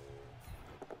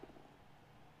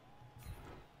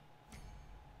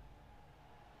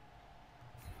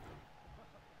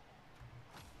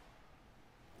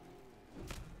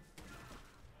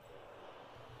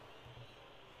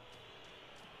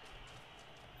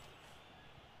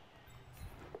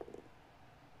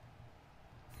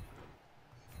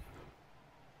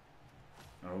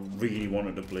 really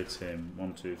wanted to blitz him.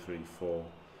 1, 2, 3, 4,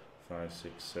 5,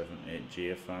 6, 7, 8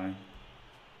 GFI.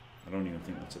 I don't even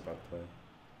think that's a bad play.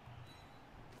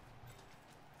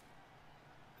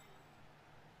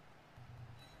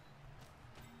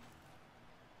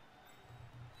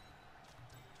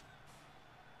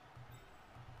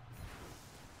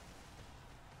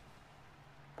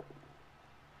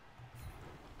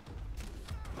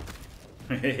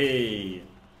 Hey!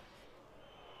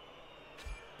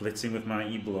 Blitzing with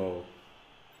Mighty Blow.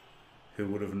 Who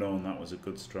would have known that was a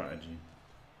good strategy?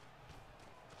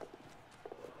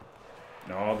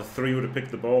 No, the 3 would have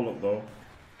picked the ball up though.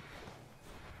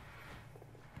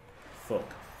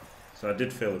 Fuck. So I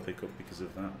did fail the pickup because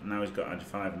of that. Now he's got Edge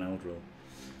 5 and Eldril.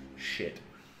 Shit.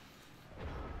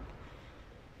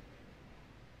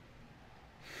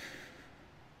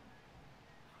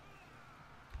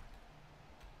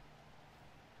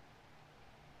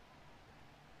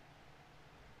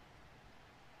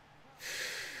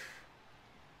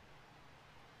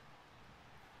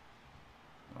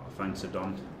 Thanks,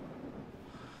 Adon.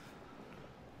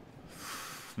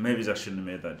 Maybe I shouldn't have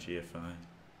made that GFI.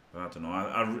 I don't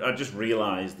know. I just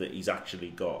realised that he's actually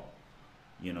got,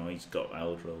 you know, he's got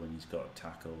Eldril and he's got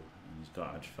Tackle and he's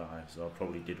got Edge 5. So I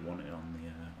probably did want it on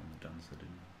the dancer, didn't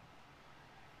I?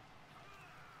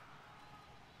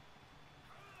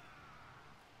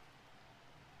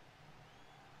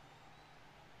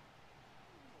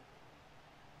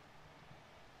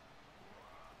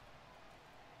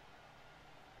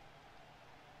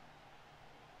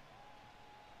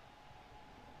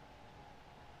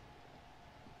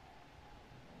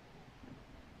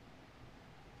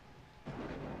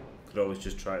 Could always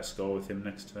just try to score with him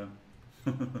next turn.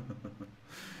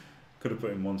 Could have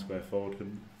put him 1 square forward,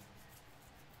 couldn't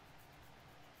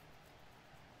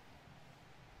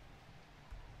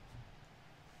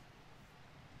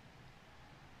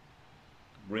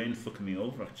Rain fucking me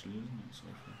over actually, isn't it? So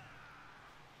far.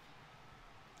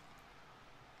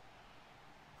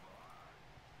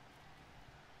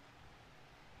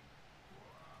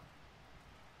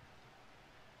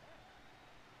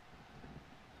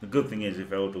 The good thing is if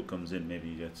Eldril comes in, maybe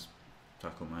he gets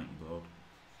Tackle Mighty Blow.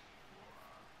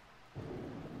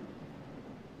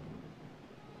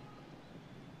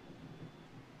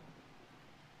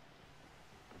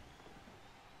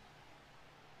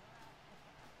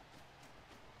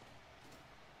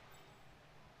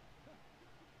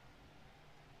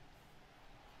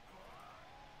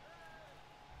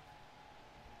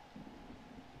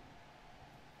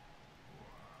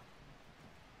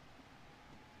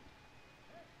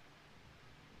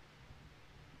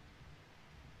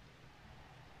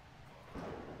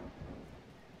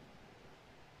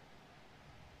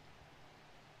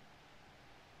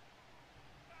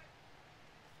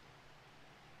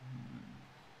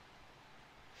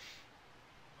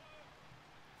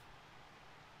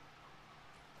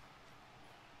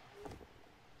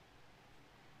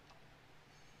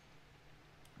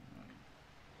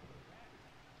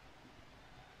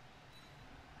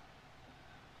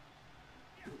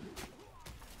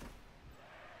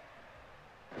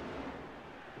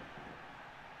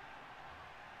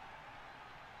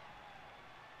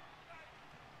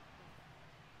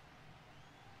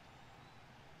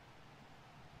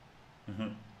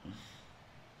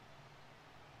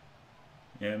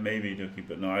 Yeah, maybe Ducky,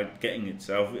 but no, getting it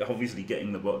safe. Obviously,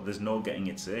 getting the bot. There's no getting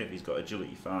it safe. He's got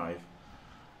Agility 5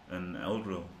 and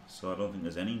Eldril, so I don't think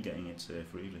there's any getting it safe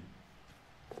really.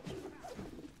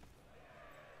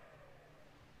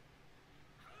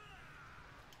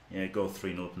 Yeah, go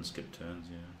 3-0 up and skip turns.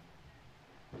 Yeah.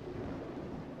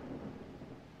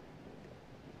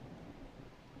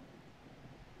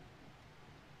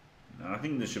 No, I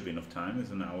think there should be enough time.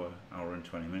 There's an hour and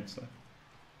 20 minutes left.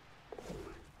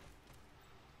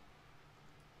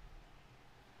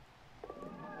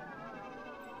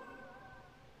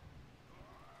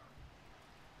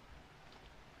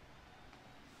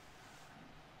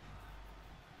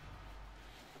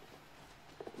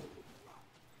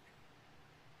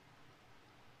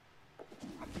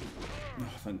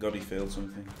 Thank God he failed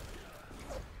something.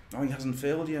 Oh, he hasn't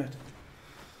failed yet.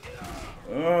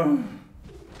 Oh,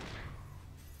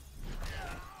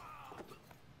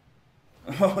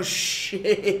 oh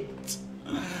shit.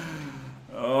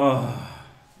 Oh.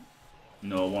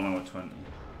 No, 1 hour 20. Yeah,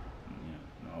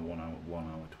 no, 1 hour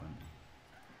 20.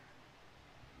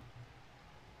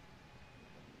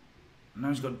 Now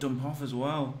he's got dump off as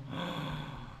well.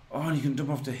 Oh, and you can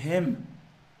dump off to him.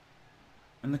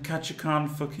 And the catcher can't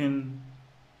fucking...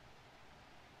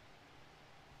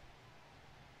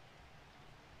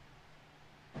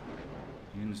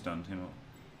 You can stand him up.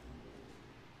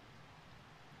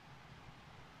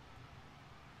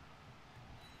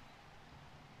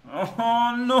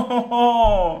 Oh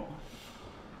no!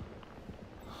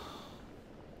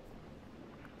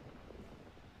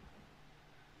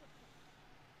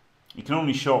 He can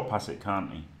only short pass it,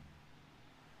 can't he?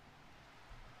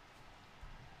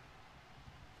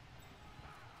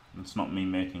 It's not me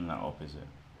making that up, is it?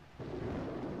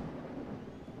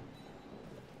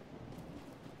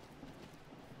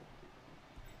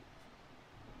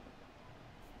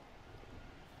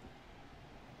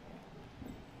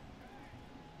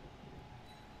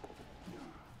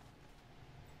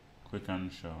 Quick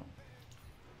and short.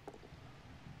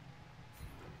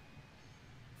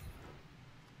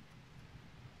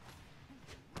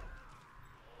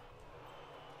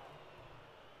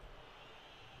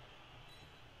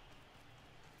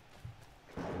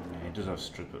 Yeah, he does have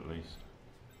strip at least.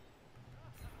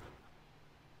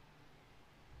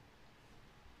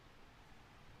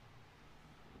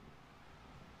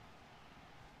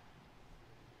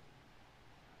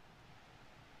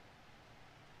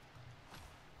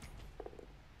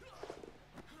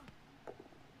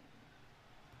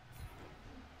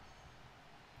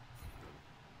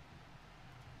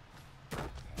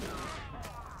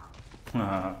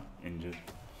 Injured.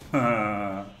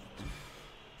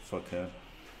 Fuck her.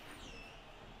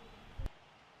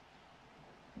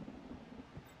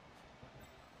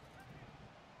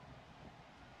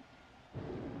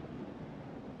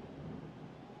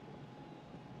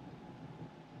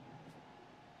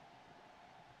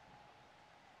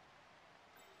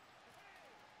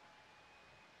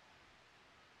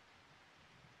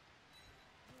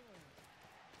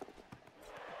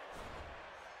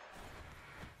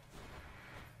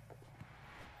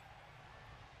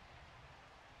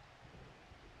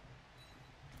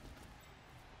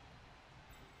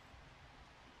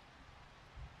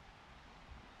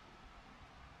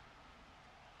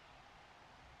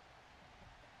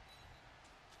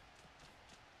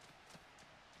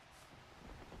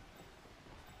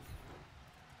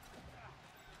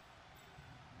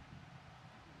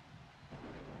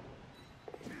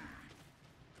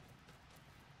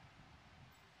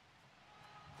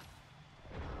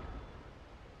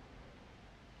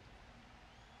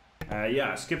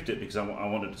 Yeah, I skipped it because I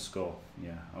wanted to score.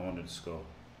 Yeah, I wanted to score.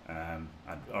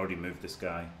 I'd already moved this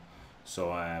guy,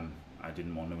 so I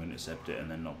didn't want to intercept it and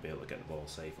then not be able to get the ball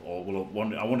safe. Or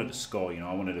well, I wanted to score. You know,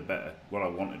 I wanted a better. What I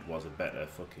wanted was a better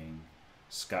fucking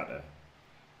scatter,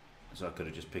 so I could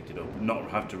have just picked it up,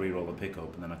 not have to re-roll the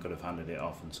pickup, and then I could have handed it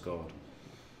off and scored.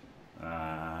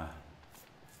 I've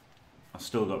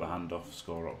still got the handoff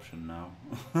score option now,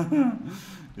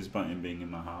 despite him being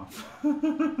in my half.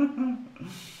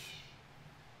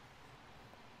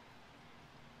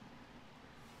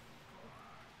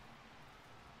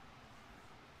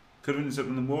 Could have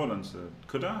intercepted the war lancer.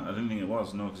 Could I? I didn't think it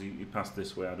was. No, because he passed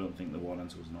this way. I don't think the war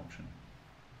lancer was an option.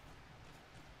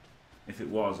 If it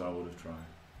was, I would have tried.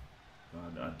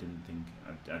 But I didn't think.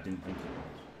 I didn't think it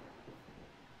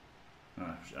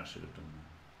was. I should have done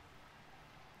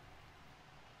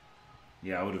that.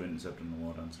 Yeah, I would have intercepted the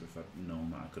war lancer if I'd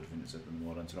known that I could have intercepted the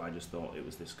war lancer. I just thought it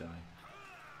was this guy.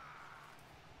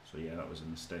 So yeah, that was a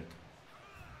mistake.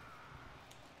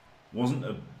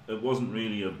 It wasn't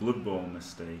really a Blood Bowl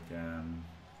mistake. I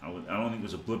don't think it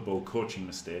was a Blood Bowl coaching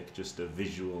mistake, just a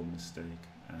visual mistake.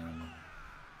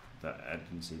 That I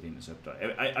didn't see the interceptor.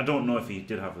 I don't know if he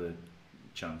did have a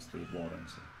chance to war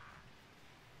answer.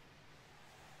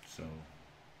 So,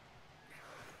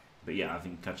 but yeah, I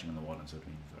think catching on the war answer would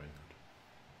have been very good.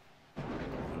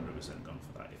 100% gone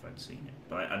for that if I'd seen it.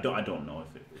 But I don't know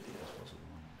if it was possible.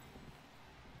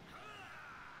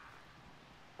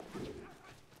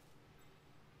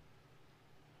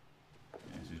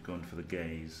 He's going for the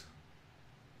gaze.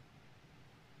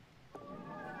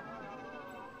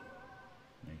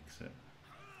 Makes it.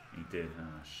 He did.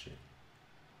 Ah, shit.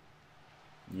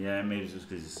 Yeah, maybe it's just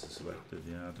because he's selected.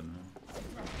 Yeah, I don't know.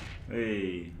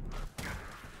 Hey.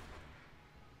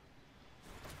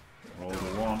 Roll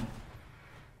the one.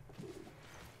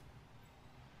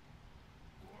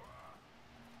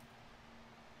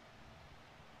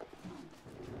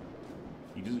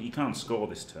 He can't score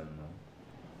this turn though.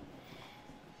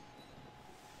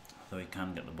 Though he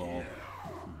can get the ball.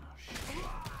 Oh, shit.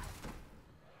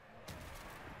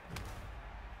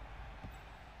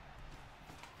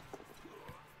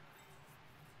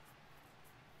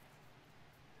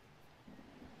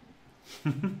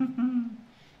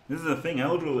 This is the thing,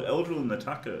 Eldril and the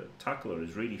tackler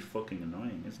is really fucking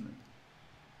annoying, isn't it?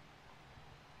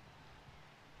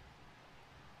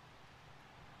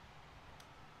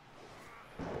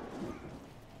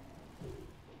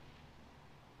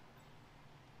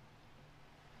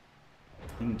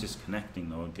 think disconnecting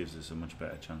though gives us a much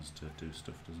better chance to do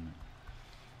stuff, doesn't it?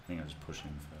 I think I just push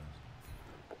him first.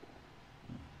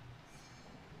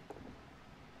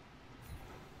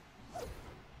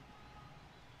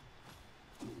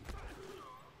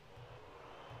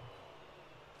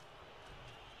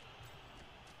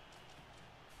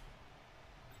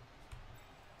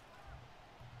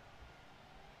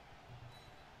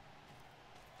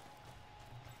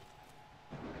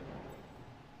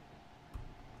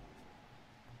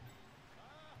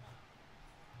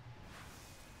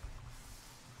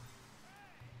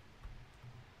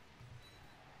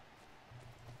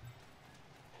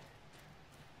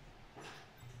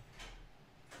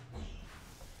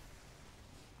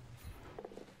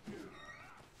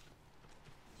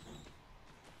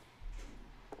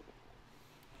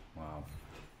 Wow.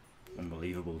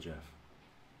 Unbelievable, Jeff.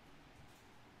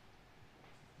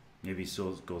 Maybe he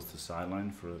still goes to sideline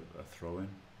for a throw-in.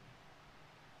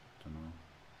 Don't know.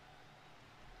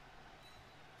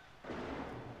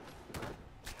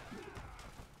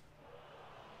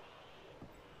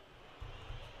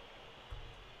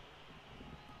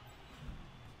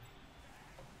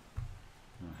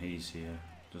 Oh, he's here.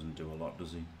 Doesn't do a lot,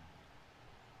 does he?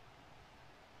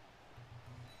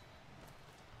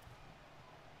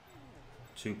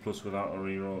 Two plus without a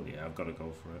reroll? Yeah, I've got to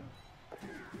go for it.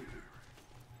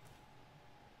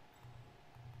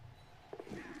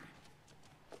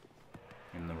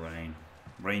 In the rain.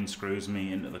 Rain screws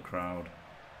me into the crowd.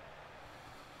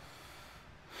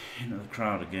 Into the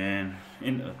crowd again.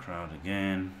 Into the crowd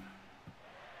again.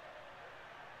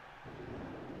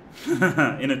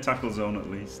 In a tackle zone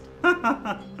at least.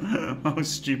 How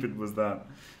stupid was that?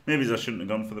 Maybe I shouldn't have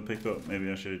gone for the pickup. Maybe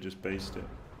I should have just based it.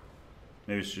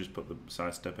 Maybe I should just put the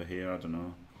side stepper here. I don't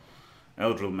know.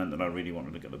 Eldril meant that I really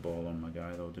wanted to get the ball on my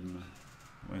guy though, didn't I?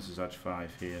 Where's his edge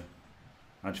 5 here?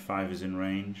 Edge 5 is in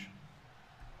range.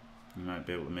 You might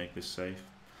be able to make this safe.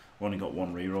 I've only got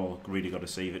one reroll. Really got to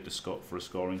save it to Scott for a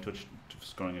scoring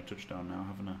a touchdown now,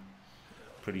 haven't I?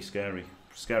 Pretty scary.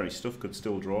 Scary stuff. Could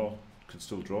still draw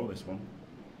this one.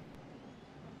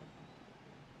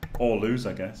 Or lose,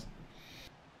 I guess.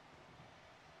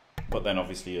 But then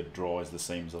obviously a draw is the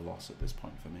same as a loss at this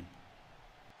point for me.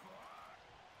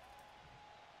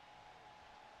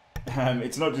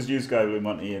 It's not just you, Sky Blue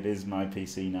Monty, it is my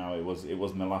PC now. It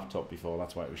was my laptop before,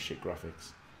 that's why it was shit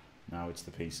graphics. Now it's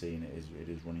the PC and it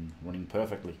is running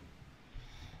perfectly.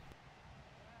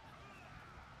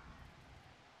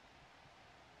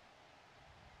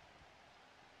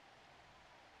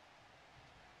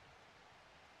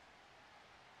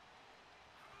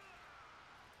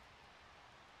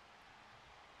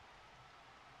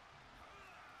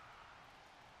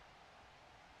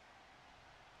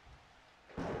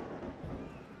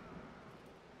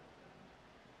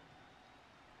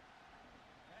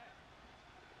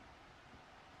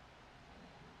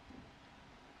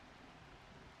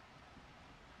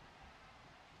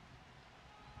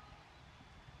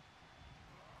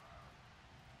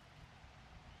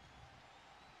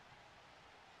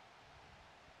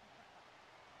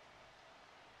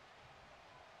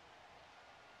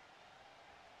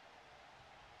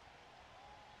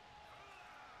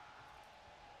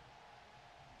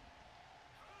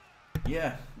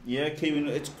 Yeah, Kieran,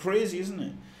 it's crazy, isn't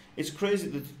it? It's crazy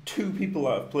that the two people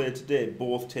that have played today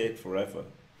both take forever.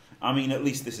 I mean, at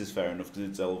least this is fair enough because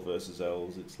it's Elves versus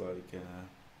Elves. It's like,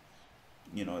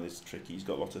 you know, it's tricky. He's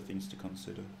got lots of things to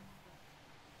consider.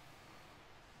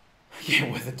 Yeah,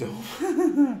 weather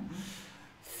dove.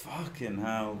 Fucking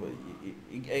hell. But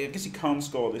I guess he can't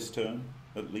score this turn,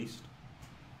 at least.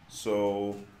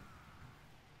 So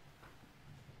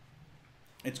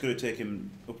it's going to take him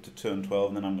up to turn 12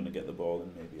 and then I'm going to get the ball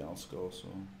and maybe I'll score, so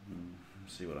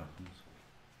see what happens.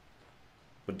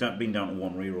 But being down to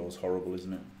one reroll is horrible,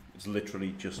 isn't it? It's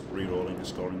literally just rerolling the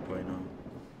scoring play now.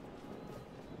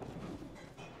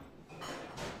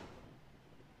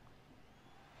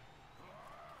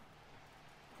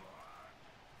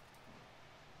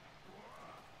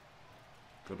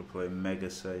 Got to play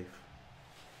mega safe.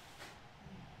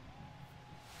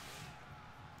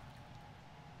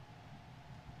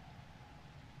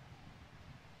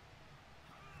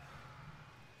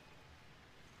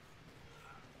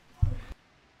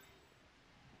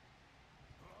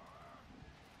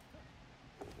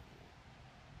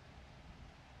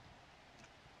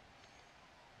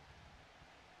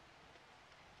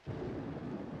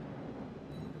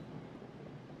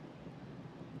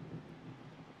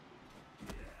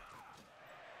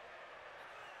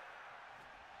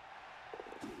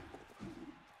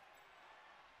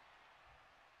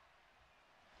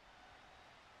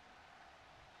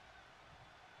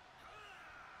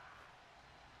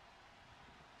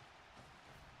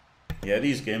 Yeah,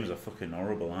 these games are fucking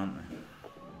horrible, aren't they?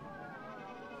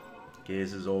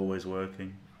 Gaze is always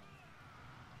working.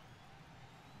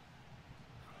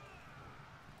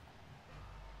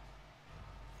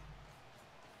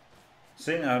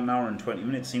 Saying an hour and 20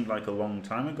 minutes seemed like a long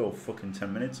time ago, fucking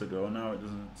 10 minutes ago. Now it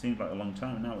doesn't seem like a long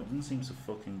time. Now it doesn't seem so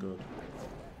fucking good.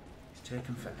 It's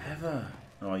taken forever.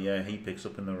 Oh yeah, he picks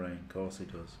up in the rain. Of course he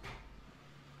does.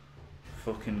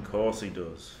 Fucking course he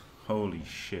does. Holy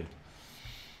shit.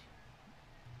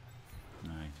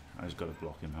 Right, I just got to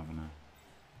block him, haven't I?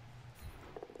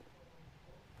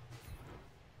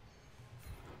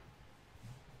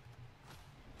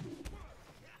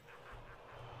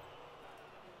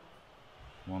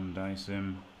 One dice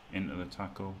him into the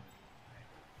tackle.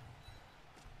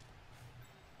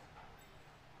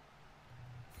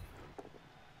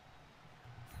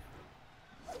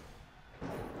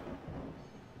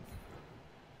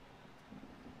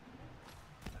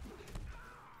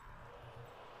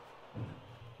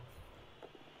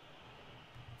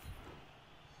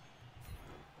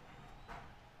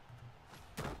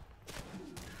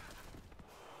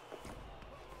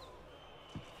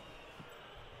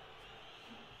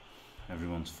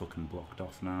 Everyone's fucking blocked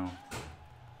off now.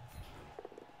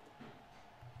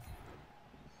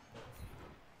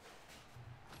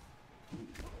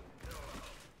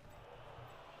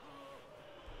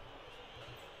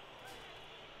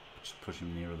 Just push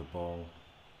him nearer the ball.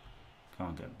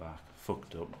 Can't get back.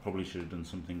 Fucked up. Probably should have done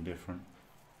something different.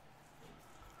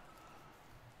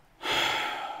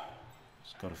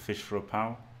 Just got a fish for a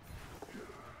pal.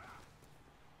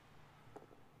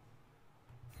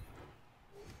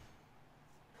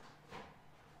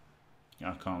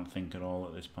 I can't think at all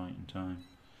at this point in time.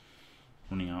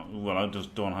 Running out. Well, I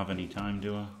just don't have any time,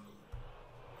 do I?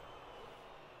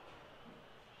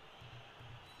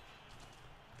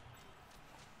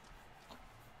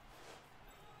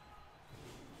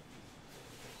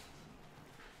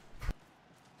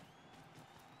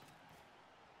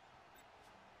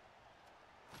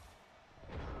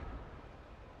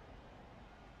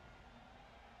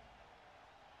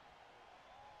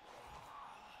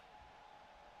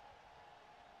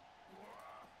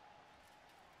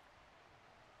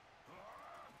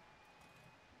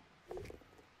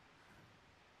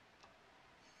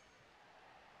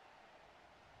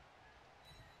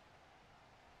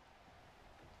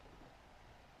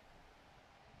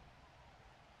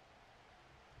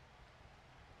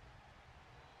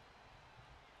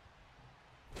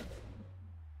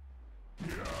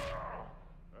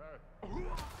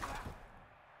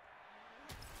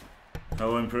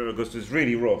 Oh, Emperor Augustus, it's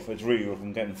really rough. It's really rough.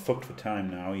 I'm getting fucked for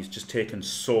time now. He's just taken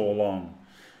so long.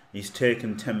 He's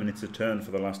taken 10 minutes a turn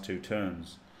for the last 2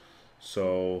 turns.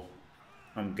 So,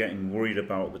 I'm getting worried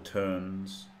about the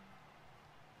turns.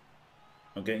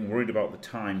 I'm getting worried about the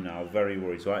time now. Very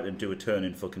worried. So I had to do a turn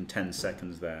in fucking 10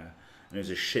 seconds there. And it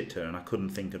was a shit turn. I couldn't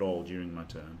think at all during my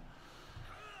turn.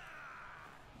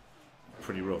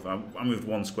 Pretty rough. I moved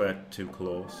 1 square too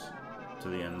close to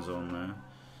the end zone there.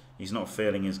 He's not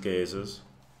failing his gazers.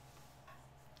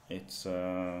 It's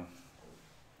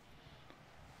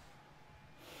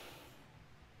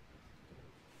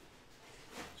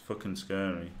fucking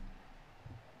scary.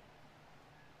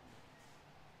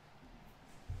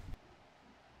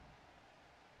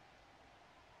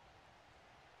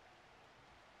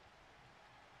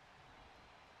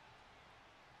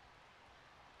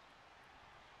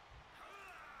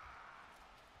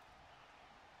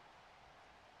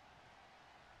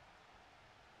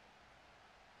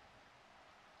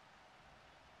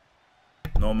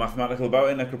 No mathematical about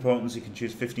it. Necropotency can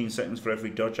choose 15 seconds for every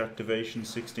dodge activation,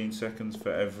 16 seconds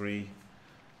for every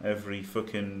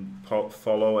fucking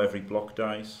follow, every block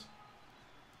dice.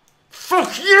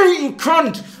 Fuck you, you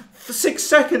cunt! For 6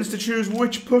 seconds to choose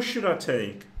which push should I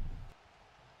take.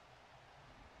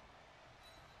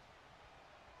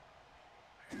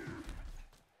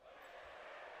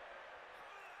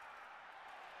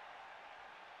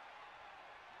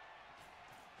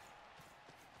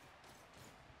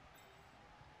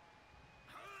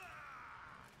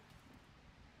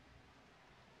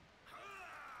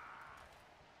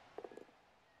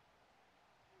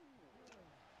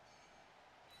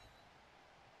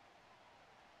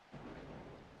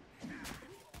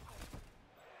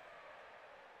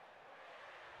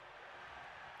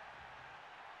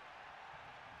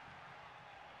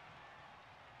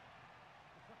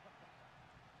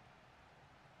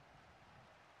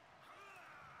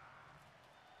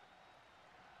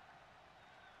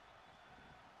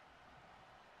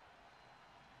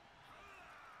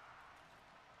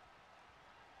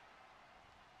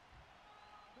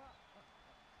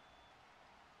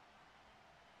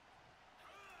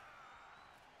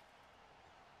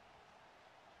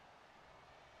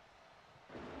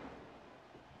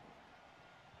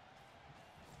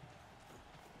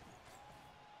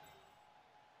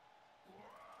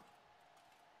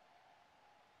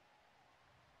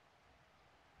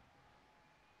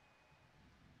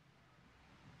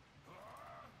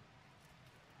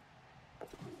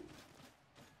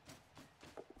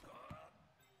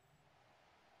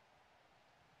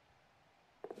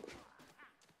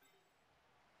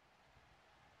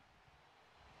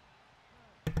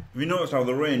 Have you noticed how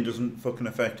the rain doesn't fucking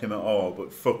affect him at all,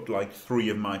 but fucked like 3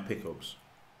 of my pickups?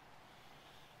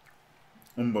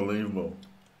 Unbelievable.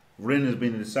 Rain has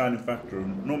been a deciding factor.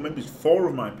 No, maybe it's 4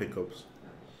 of my pickups.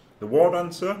 The War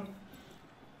Dancer,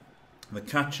 the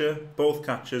Catcher, both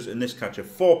Catchers, and this Catcher.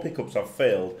 4 pickups have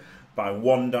failed by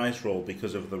 1 dice roll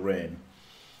because of the rain.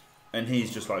 And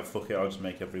he's just like, fuck it, I'll just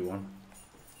make everyone.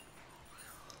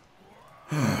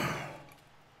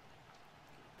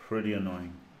 Pretty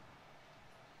annoying.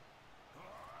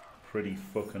 Pretty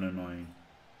fucking annoying.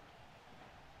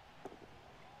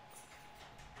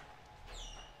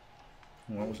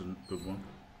 Well, that was a good one.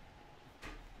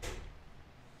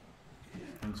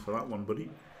 Thanks for that one, buddy.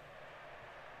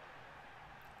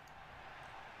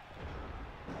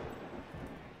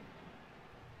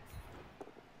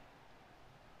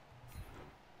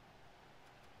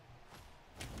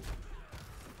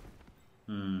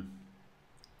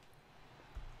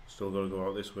 Still gotta go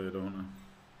out this way, don't I?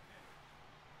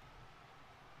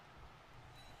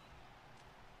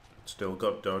 Still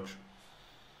got dodge.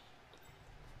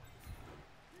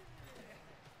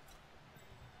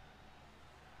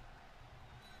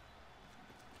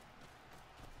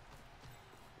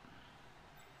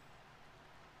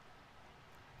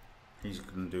 He's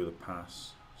gonna do the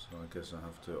pass, so I guess I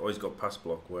have to. Oh, he's got pass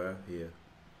block where? Here.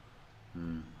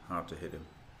 Hard to hit him.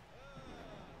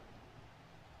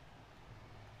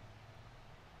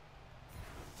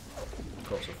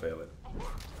 Of course I fail it.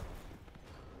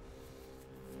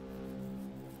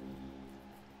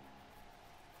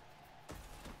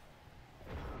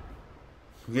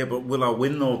 Yeah, but will I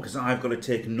win though? Because I've got to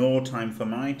take no time for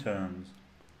my turns.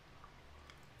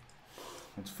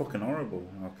 It's fucking horrible.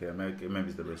 Okay,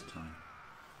 maybe there is time.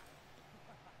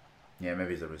 Yeah,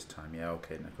 maybe there is time. Yeah,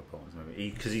 okay, Necropotence maybe.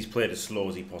 Because he's played as slow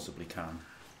as he possibly can.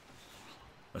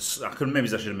 Maybe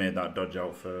I should have made that dodge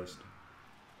out first.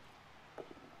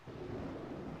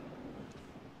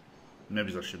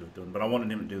 Maybe I should have done, but I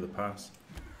wanted him to do the pass.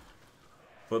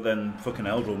 But then fucking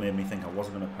Eldril made me think I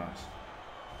wasn't going to pass.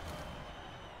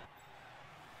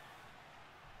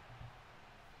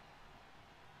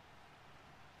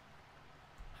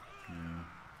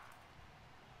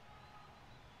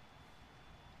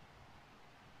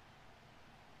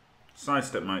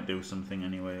 Sidestep might do something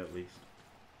anyway, at least.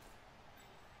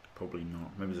 Probably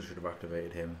not. Maybe I should have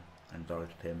activated him and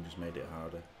dodged him, just made it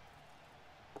harder.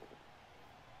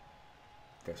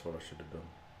 Guess what I should have done.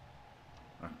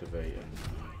 Activate and...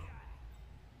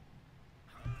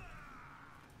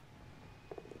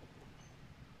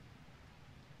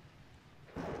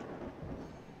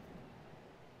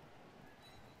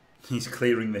 He's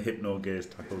clearing the Hypno Gaze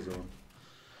tackle zone,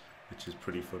 which is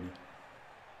pretty funny.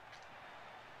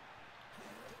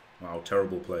 Wow,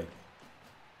 terrible play.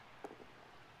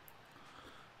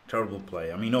 Terrible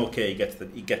play. I mean, okay,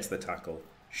 he gets the tackle,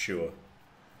 sure,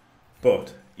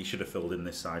 but he should have filled in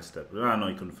this sidestep. I know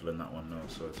he couldn't fill in that one, no,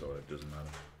 so it's alright. It doesn't matter.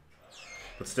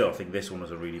 But still, I think this one was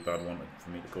a really bad one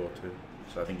for me to go to.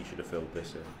 So I think he should have filled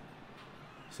this in.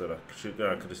 So that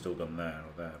I could have still gone there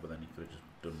or there, but then he could have just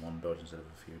done 1 dodge instead of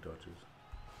a few dodges.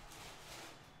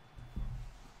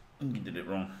 I think he did it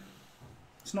wrong.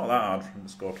 It's not that hard for him to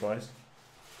score twice.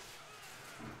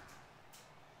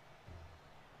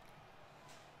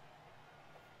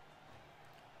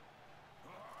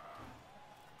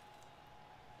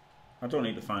 I don't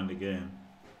need to find a game.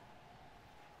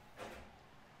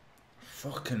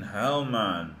 Fucking hell,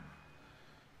 man.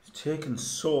 It's taken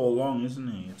so long, isn't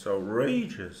he? It's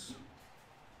outrageous.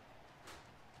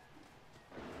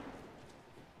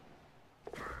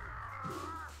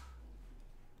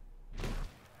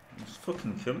 It's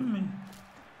fucking killing me.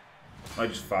 I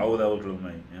just fouled Eldril,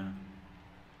 mate, yeah.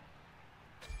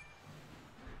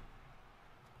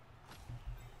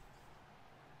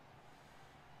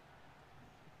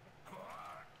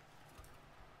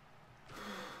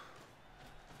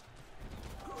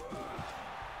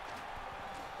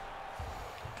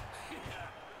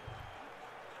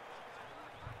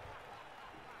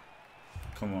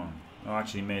 Come on. I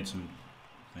actually made some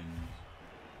things.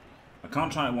 I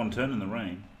can't try it 1 turn in the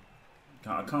rain.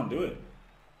 I can't do it.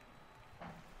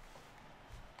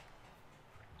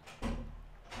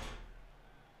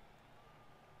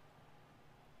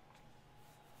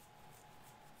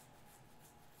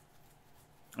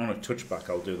 On a touchback,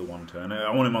 I'll do the 1 turn.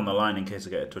 I want him on the line in case I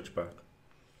get a touchback.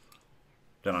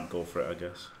 Then I'd go for it, I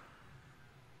guess.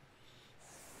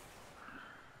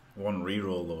 1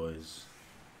 reroll though is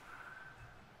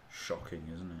shocking,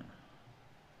 isn't it?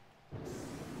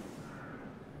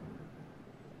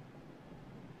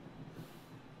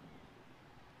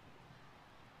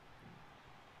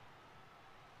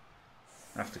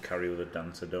 have to carry with a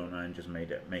dancer, don't I? And just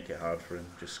make it hard for him.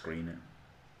 Just screen it.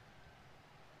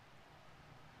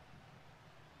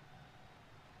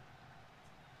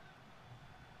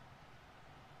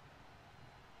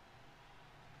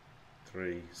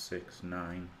 Three, 6,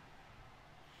 9.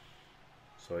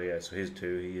 So yeah, so his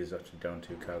 2, he is actually down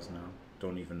 2 cards now.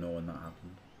 Don't even know when that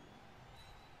happened.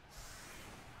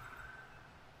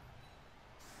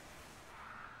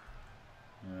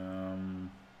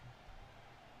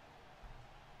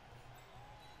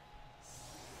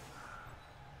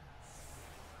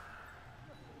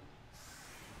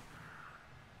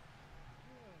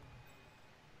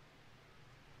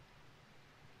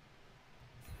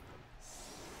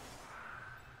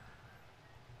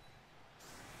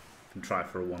 Can try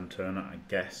for a 1-turner, I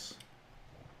guess,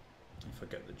 if I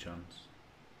get the chance.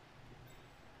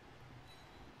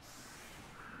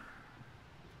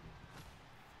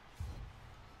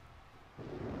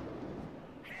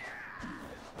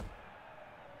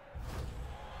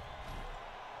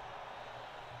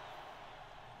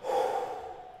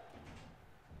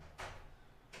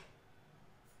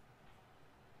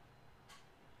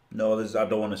 No, I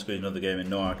don't want to squeeze another game in.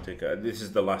 No, Arctic. This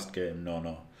is the last game.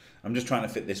 No. I'm just trying to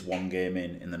fit this one game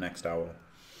in the next hour.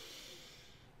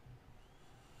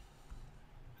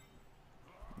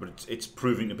 But it's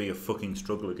proving to be a fucking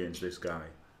struggle against this guy.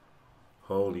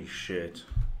 Holy shit.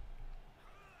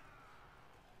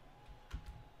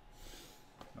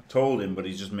 I told him, but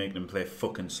he's just making him play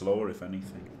fucking slower, if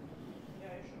anything.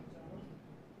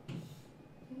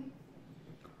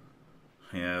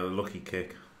 Yeah, lucky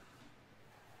kick.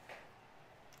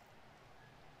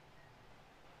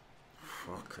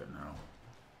 Fucking hell.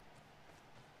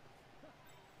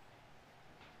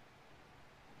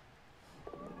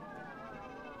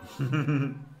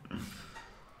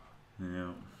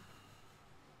 Yeah.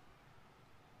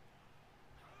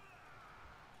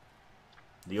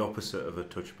 The opposite of a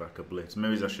touchback, a blitz.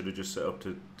 Maybe I should have just set up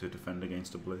to defend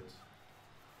against a blitz.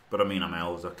 But I mean, I'm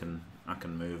Elves. I can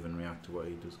move and react to what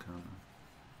he does, can't I?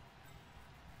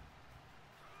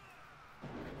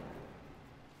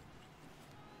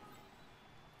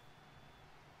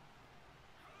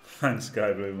 Thanks,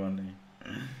 Sky Blue Money.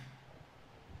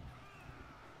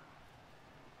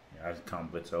 Yeah, I just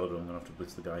can't blitz Elder. I'm going to have to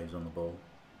blitz the guy who's on the ball.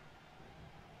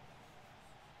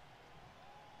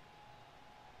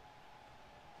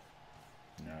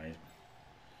 Nice.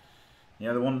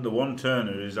 Yeah, the one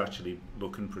turner is actually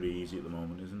looking pretty easy at the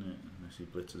moment, isn't it? Unless he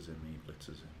blitzes him,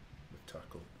 with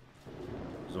tackle.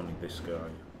 There's only this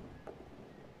guy.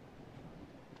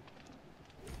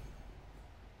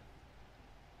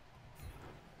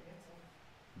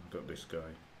 I've got this guy.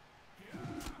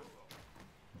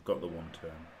 I've got the 1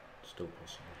 turn. Still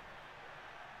possible.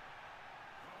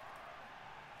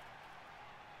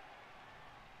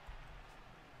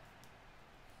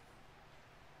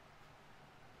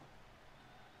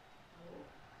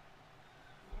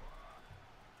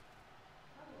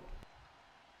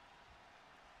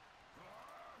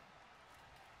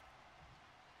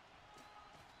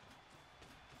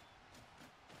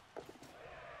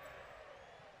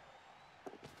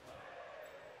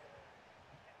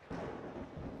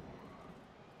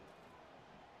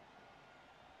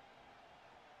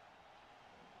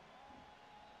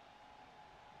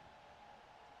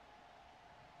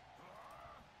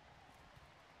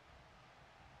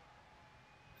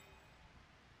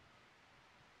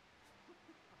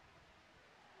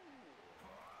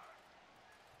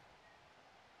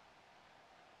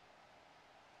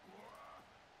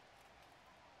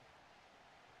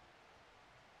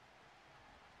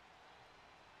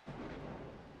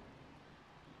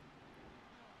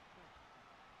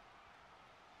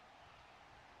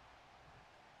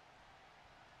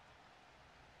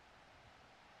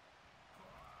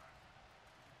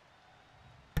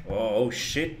 Oh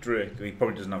shit, Drake. He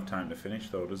probably doesn't have time to finish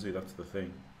though, does he? That's the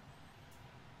thing.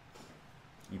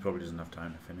 He probably doesn't have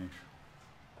time to finish.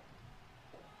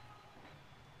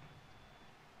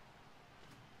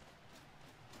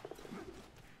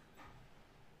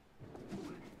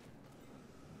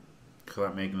 Could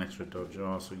that make an extra dodge?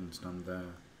 Oh, so we can stand there.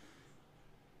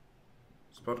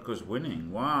 Spotko's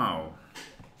winning. Wow.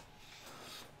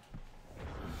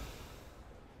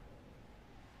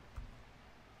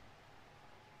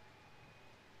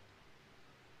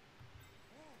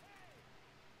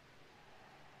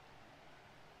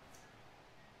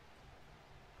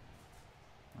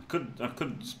 I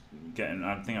could get in.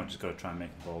 I think I've just got to try and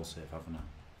make the ball safe, haven't I?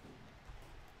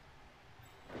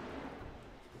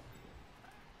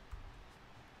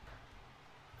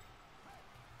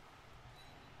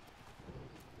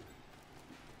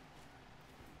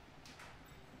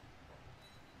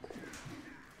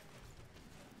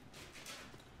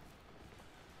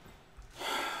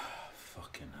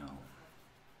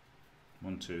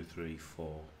 2, 3,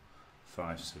 4,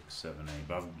 5, 6, 7, 8.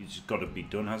 But it's just got to be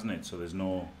done, hasn't it? So there's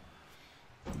no...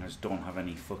 I just don't have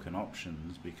any fucking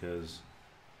options because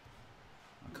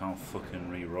I can't fucking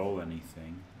re-roll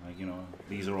anything. Like, you know,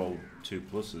 these are all 2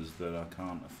 pluses that I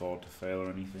can't afford to fail or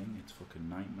anything. It's fucking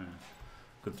nightmare.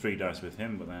 Could 3 dice with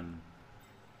him, but then...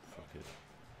 Fuck it.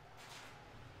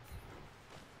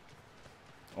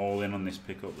 All in on this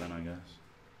pickup then, I guess.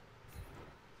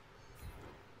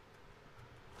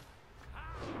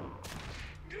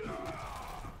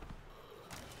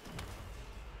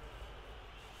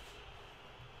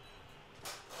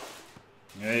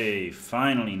 Hey,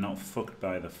 finally not fucked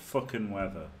by the fucking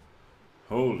weather.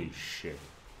 Holy shit.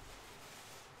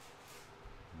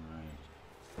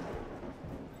 Right.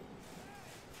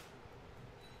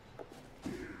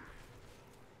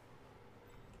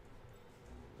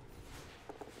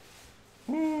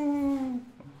 Woo.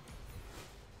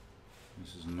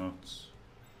 This is nuts.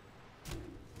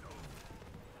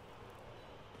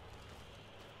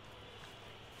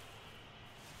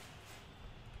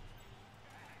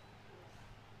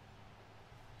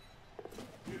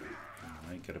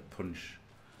 Get a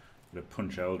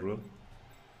punch Eldril.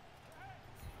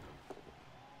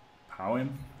 Pow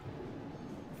him.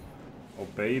 Oh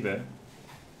baby.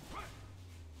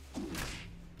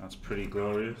 That's pretty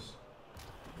glorious.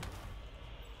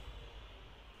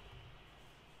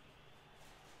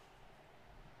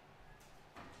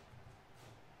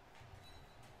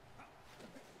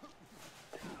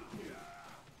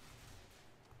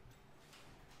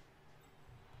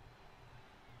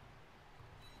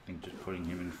 I think just putting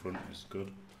him in front is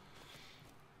good.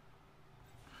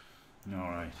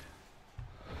 Alright.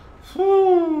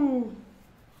 Whew.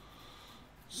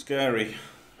 Scary.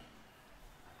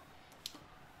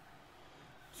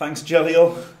 Thanks,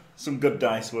 Jelliel. Some good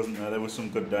dice, wasn't there? There was some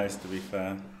good dice, to be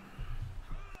fair.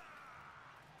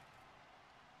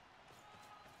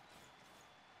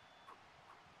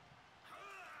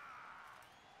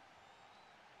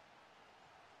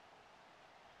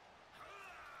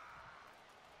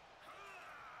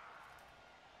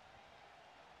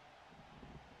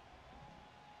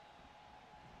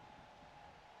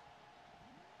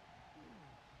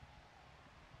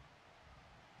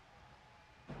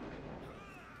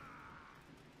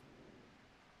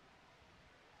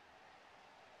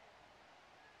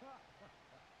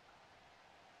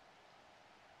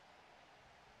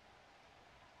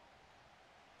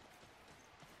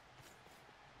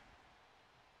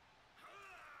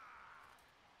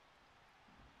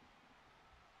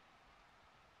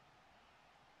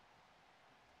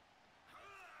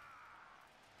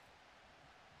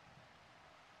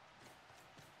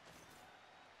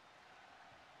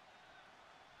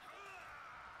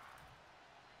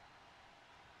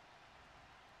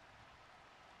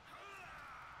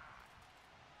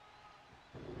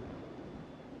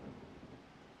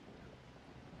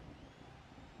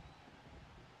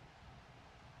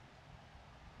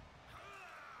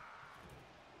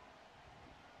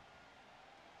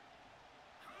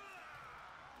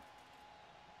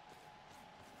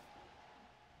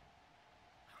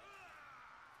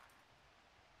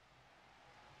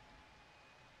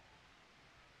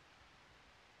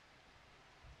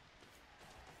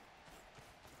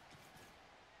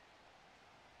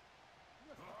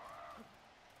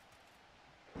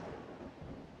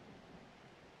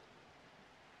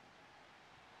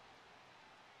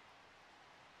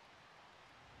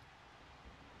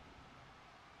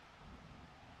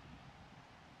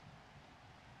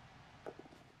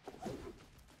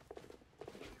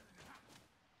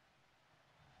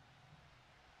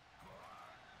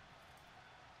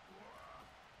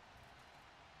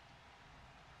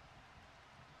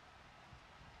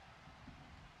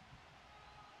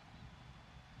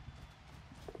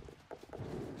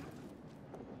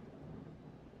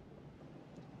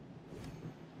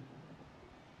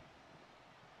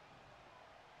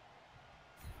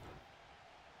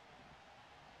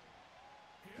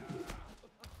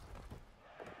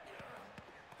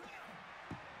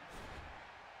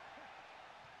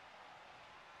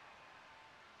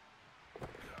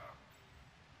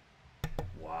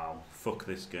 Wow, fuck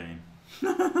this game.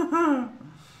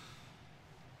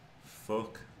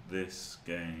 Fuck this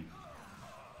game.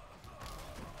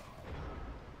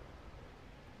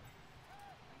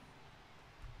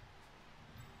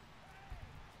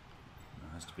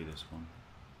 It has to be this one.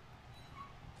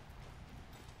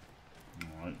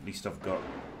 Alright, at least I've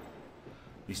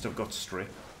got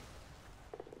strip.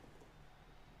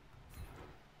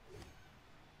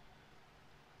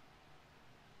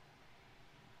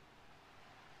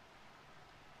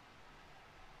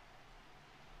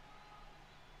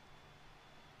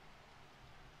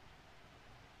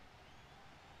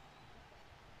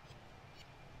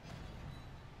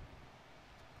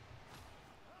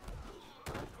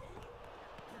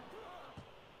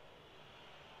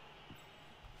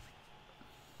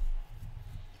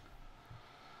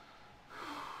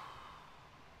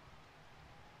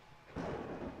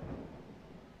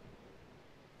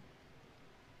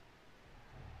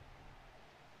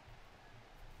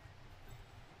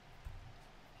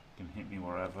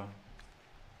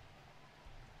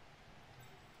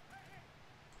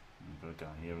 a guy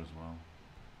here as well.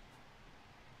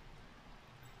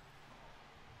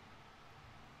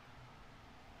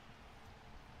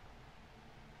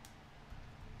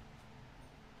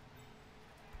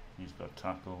 He's got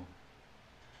tackle.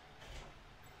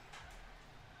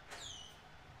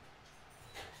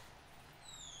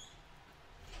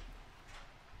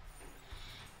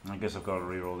 I guess I've got to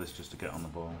reroll this just to get on the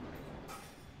ball.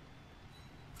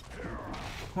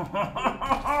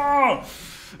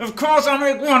 Of course I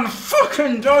make one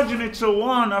fucking dodge and it's a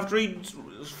 1 after he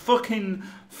fucking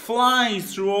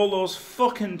flies through all those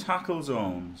fucking tackle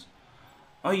zones.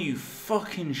 Are you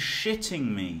fucking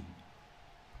shitting me?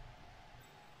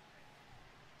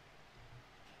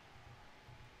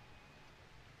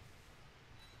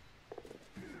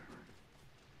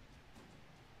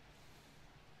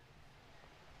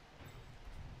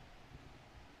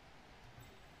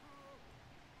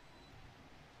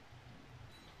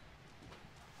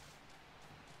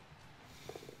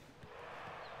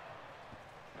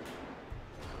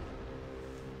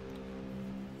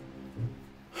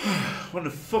 What a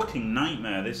fucking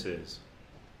nightmare this is.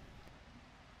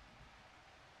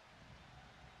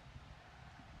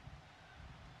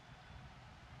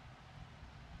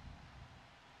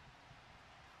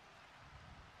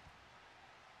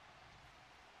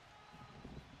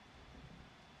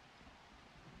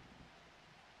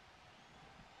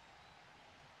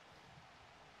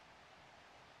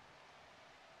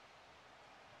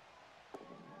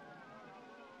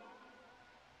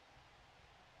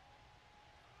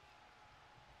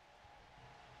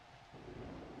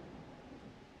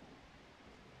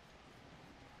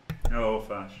 Hello,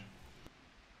 Fash.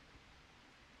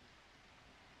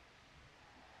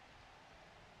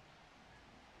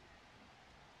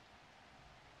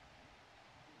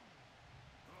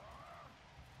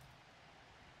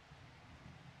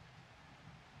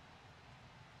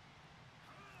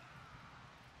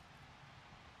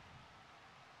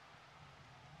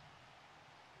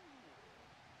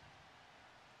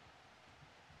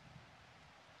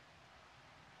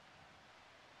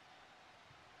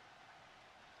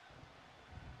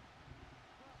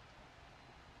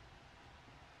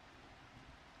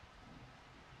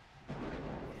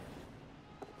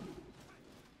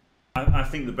 I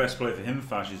think the best play for him,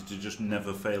 Fash, is to just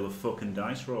never fail a fucking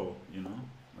dice roll, you know?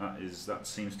 That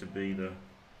seems to be the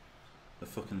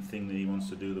fucking thing that he wants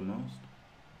to do the most.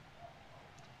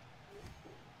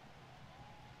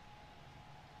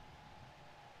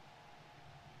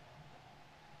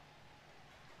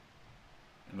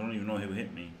 I don't even know who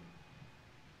hit me.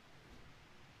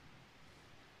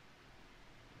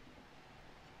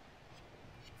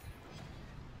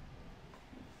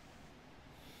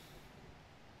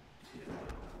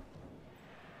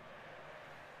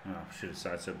 Oh, I should have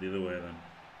sidestepped the other way then.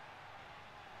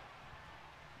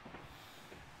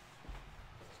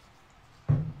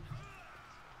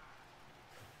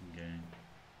 Okay.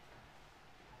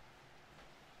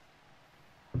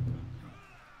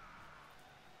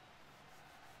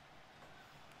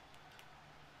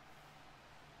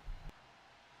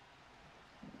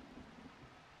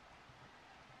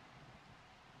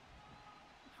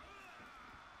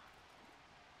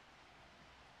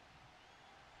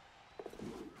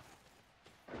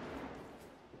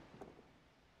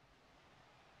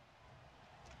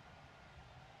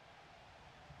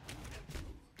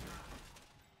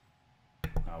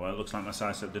 Well, it looks like my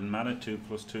sidestep didn't matter. 2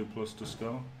 + 2 + to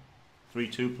score. 3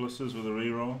 2+s with a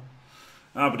reroll.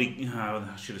 Ah, but he.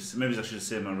 I should have. Maybe I should have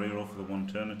saved my reroll for the 1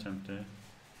 turn attempt here.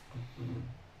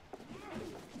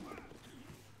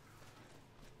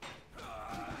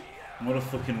 What a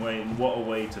fucking way! What a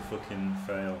way to fucking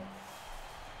fail.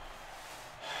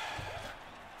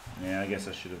 Yeah, I guess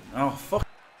I should have. Oh fuck.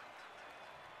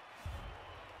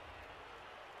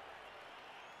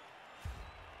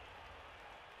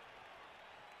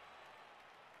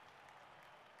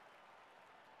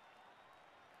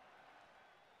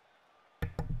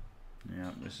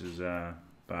 Yeah, this is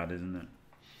bad, isn't it?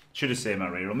 Should have saved my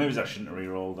reroll. Maybe I shouldn't have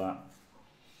rerolled that.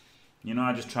 You know,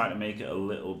 I just tried to make it a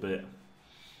little bit.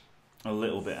 I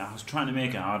was trying to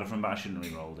make it harder for him, but I shouldn't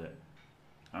have rerolled it.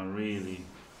 I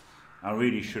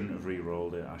really shouldn't have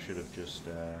rerolled it. I should have just.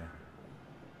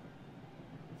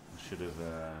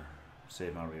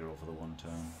 Saved my reroll for the 1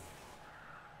 turn.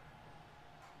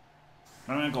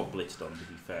 I mean, I got blitzed on, to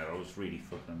be fair. I was really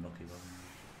fucking unlucky, wasn't I?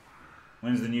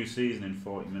 When's the new season? In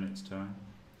 40 minutes time.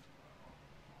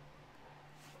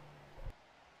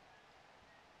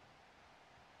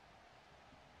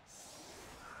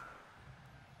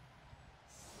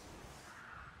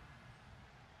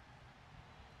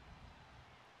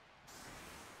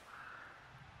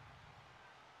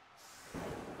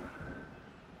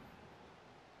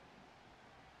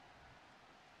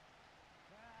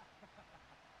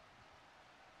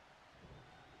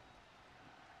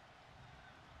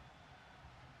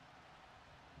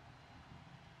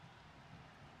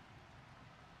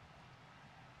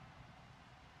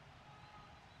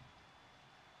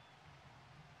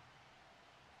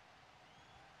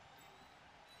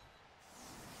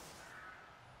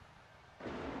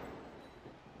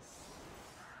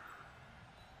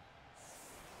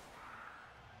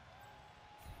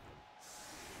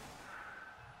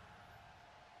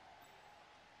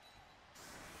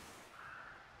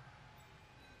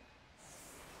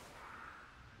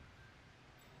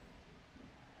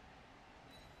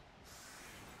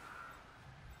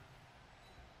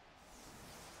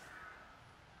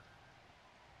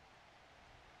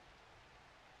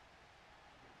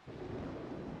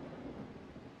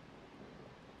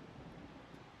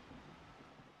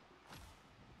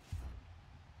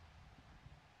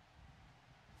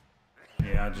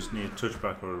 Yeah, I just need a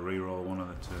touchback or a reroll, one of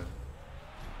the two.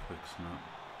 Quick snap.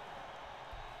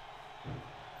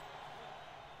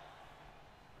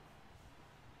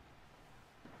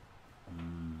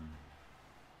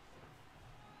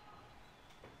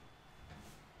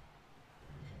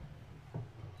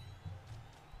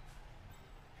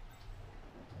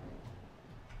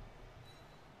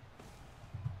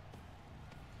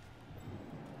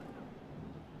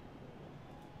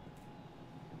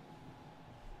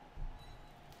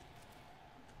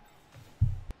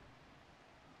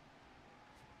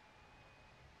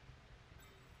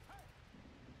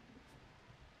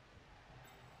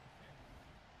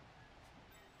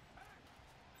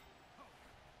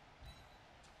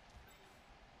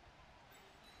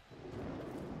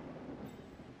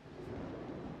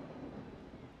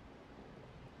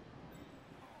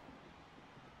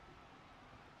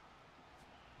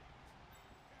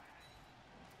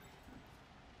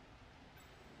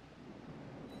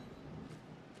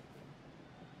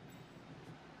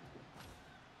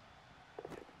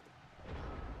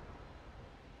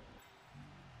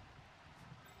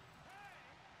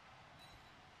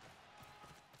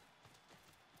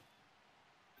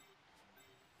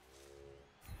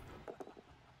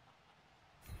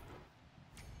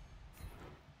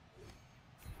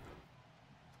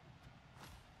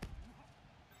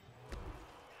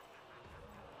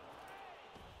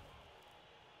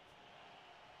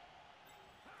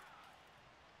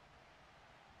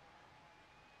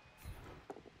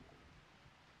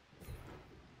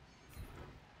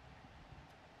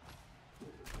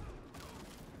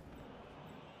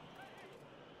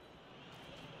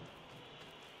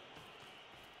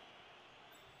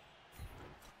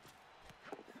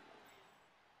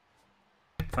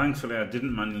 Thankfully, I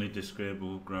didn't manually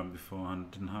disable grab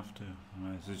beforehand. Didn't have to.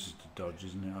 It's just a dodge,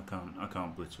 isn't it? I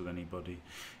can't blitz with anybody.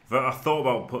 I thought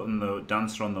about putting the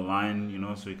dancer on the line, you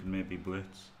know, so he could maybe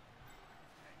blitz.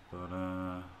 But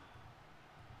oh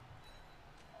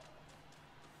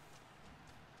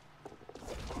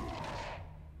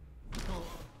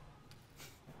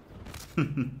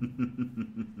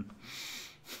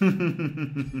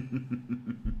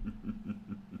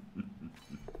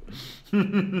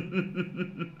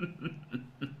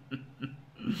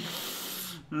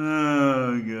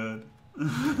god.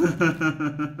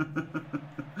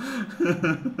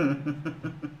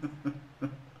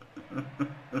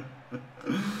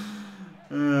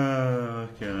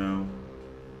 Okay now.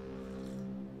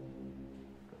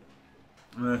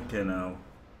 Okay now.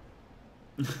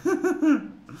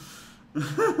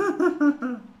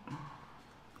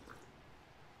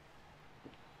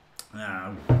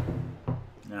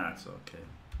 Nah, it's okay.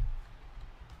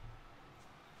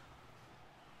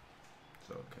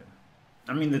 It's okay.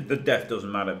 I mean, the death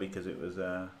doesn't matter because it was,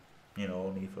 you know,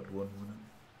 only if I'd won,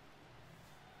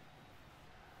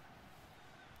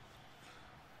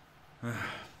 wouldn't it?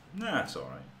 Nah, it's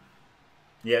alright.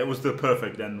 Yeah, it was the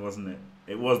perfect end, wasn't it?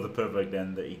 It was the perfect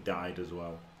end that he died as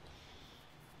well.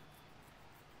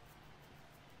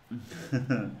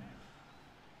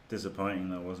 Disappointing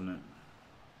though, wasn't it?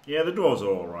 Yeah, the Dwarves are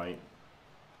alright.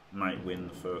 Might win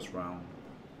the first round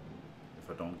if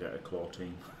I don't get a claw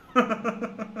team.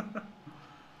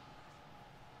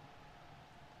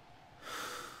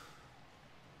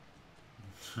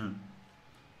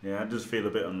 Yeah, I just feel a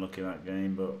bit unlucky that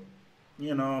game, but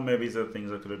you know, maybe there are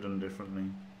things I could have done differently.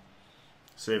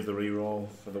 Save the reroll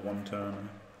for the one turner.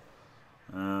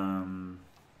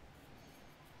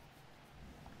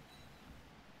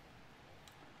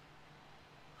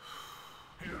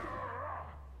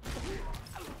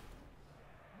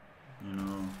 You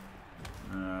know,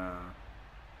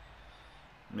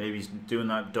 maybe he's doing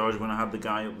that dodge when I had the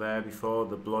guy up there before,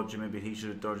 the blodger, maybe he should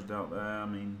have dodged out there. I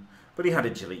mean, but he had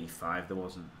agility 5, there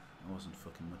wasn't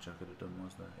fucking much I could have done,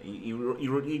 was there?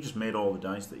 He just made all the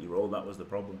dice that he rolled, that was the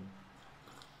problem.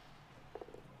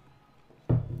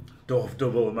 Dwarf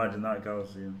double, imagine that,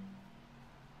 Calcium.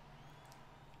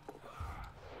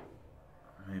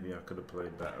 Maybe I could have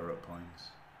played better at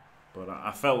points. But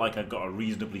I felt like I got a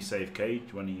reasonably safe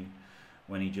cage when he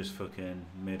just fucking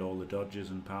made all the dodges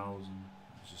and pals, and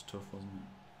it was just tough, wasn't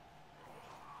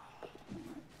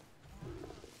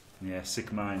it? Yeah,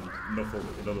 sick mind, knuckle,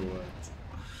 in other words.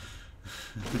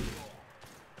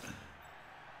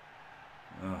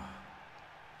 Oh.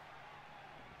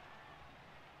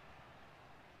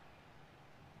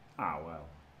 Ah well.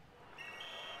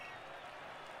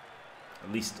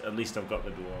 At least I've got the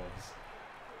Dwarves.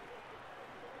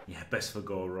 Yeah, best for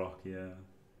Go Rock, yeah.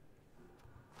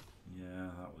 Yeah,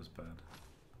 that was bad.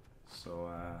 So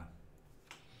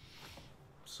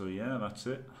yeah, that's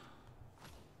it.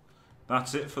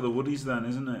 That's it for the Woodies then,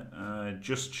 isn't it?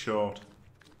 Just short.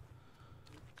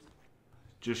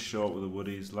 just short with the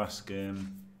Woodies last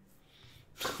game.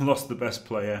 Lost the best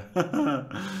player.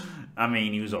 I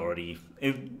mean, he was already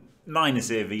minus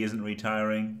AV isn't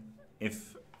retiring.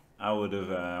 If I would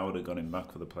have got him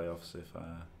back for the playoffs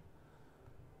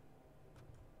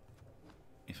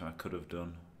if I could have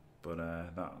done, but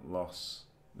that loss,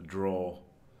 the draw,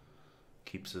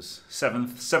 keeps us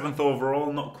seventh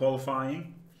overall, not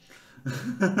qualifying.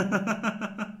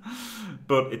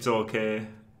 But it's okay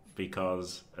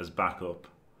because as backup,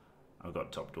 I've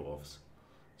got top Dwarfs,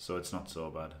 so it's not so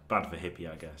bad. Bad for Hippie,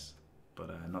 I guess, but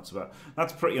not so bad.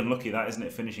 That's pretty unlucky, that, isn't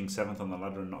it? Finishing 7th on the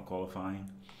ladder and not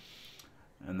qualifying.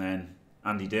 And then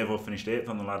Andy Davo finished 8th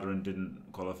on the ladder and didn't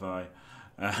qualify.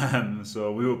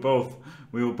 So we were both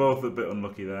a bit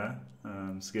unlucky there.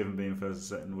 Skaven being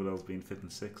 1st and 2nd, Woodell's being 5th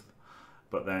and 6th.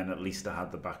 But then at least I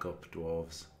had the backup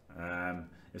Dwarves.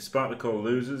 If Spartaco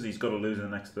loses, he's got to lose in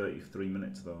the next 33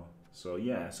 minutes though. So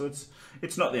yeah, so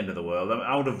it's not the end of the world.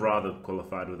 I would have rather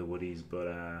qualified with the Woodies,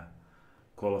 but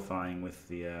qualifying with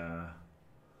the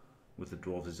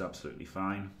Dwarves is absolutely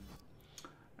fine.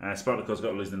 Spartaco's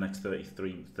got to lose the next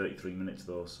 33 minutes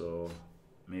though, so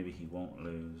maybe he won't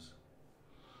lose.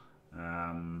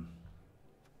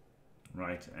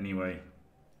 Right, anyway,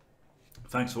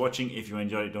 thanks for watching. If you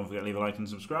enjoyed it, don't forget to leave a like and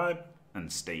subscribe,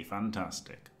 and stay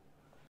fantastic.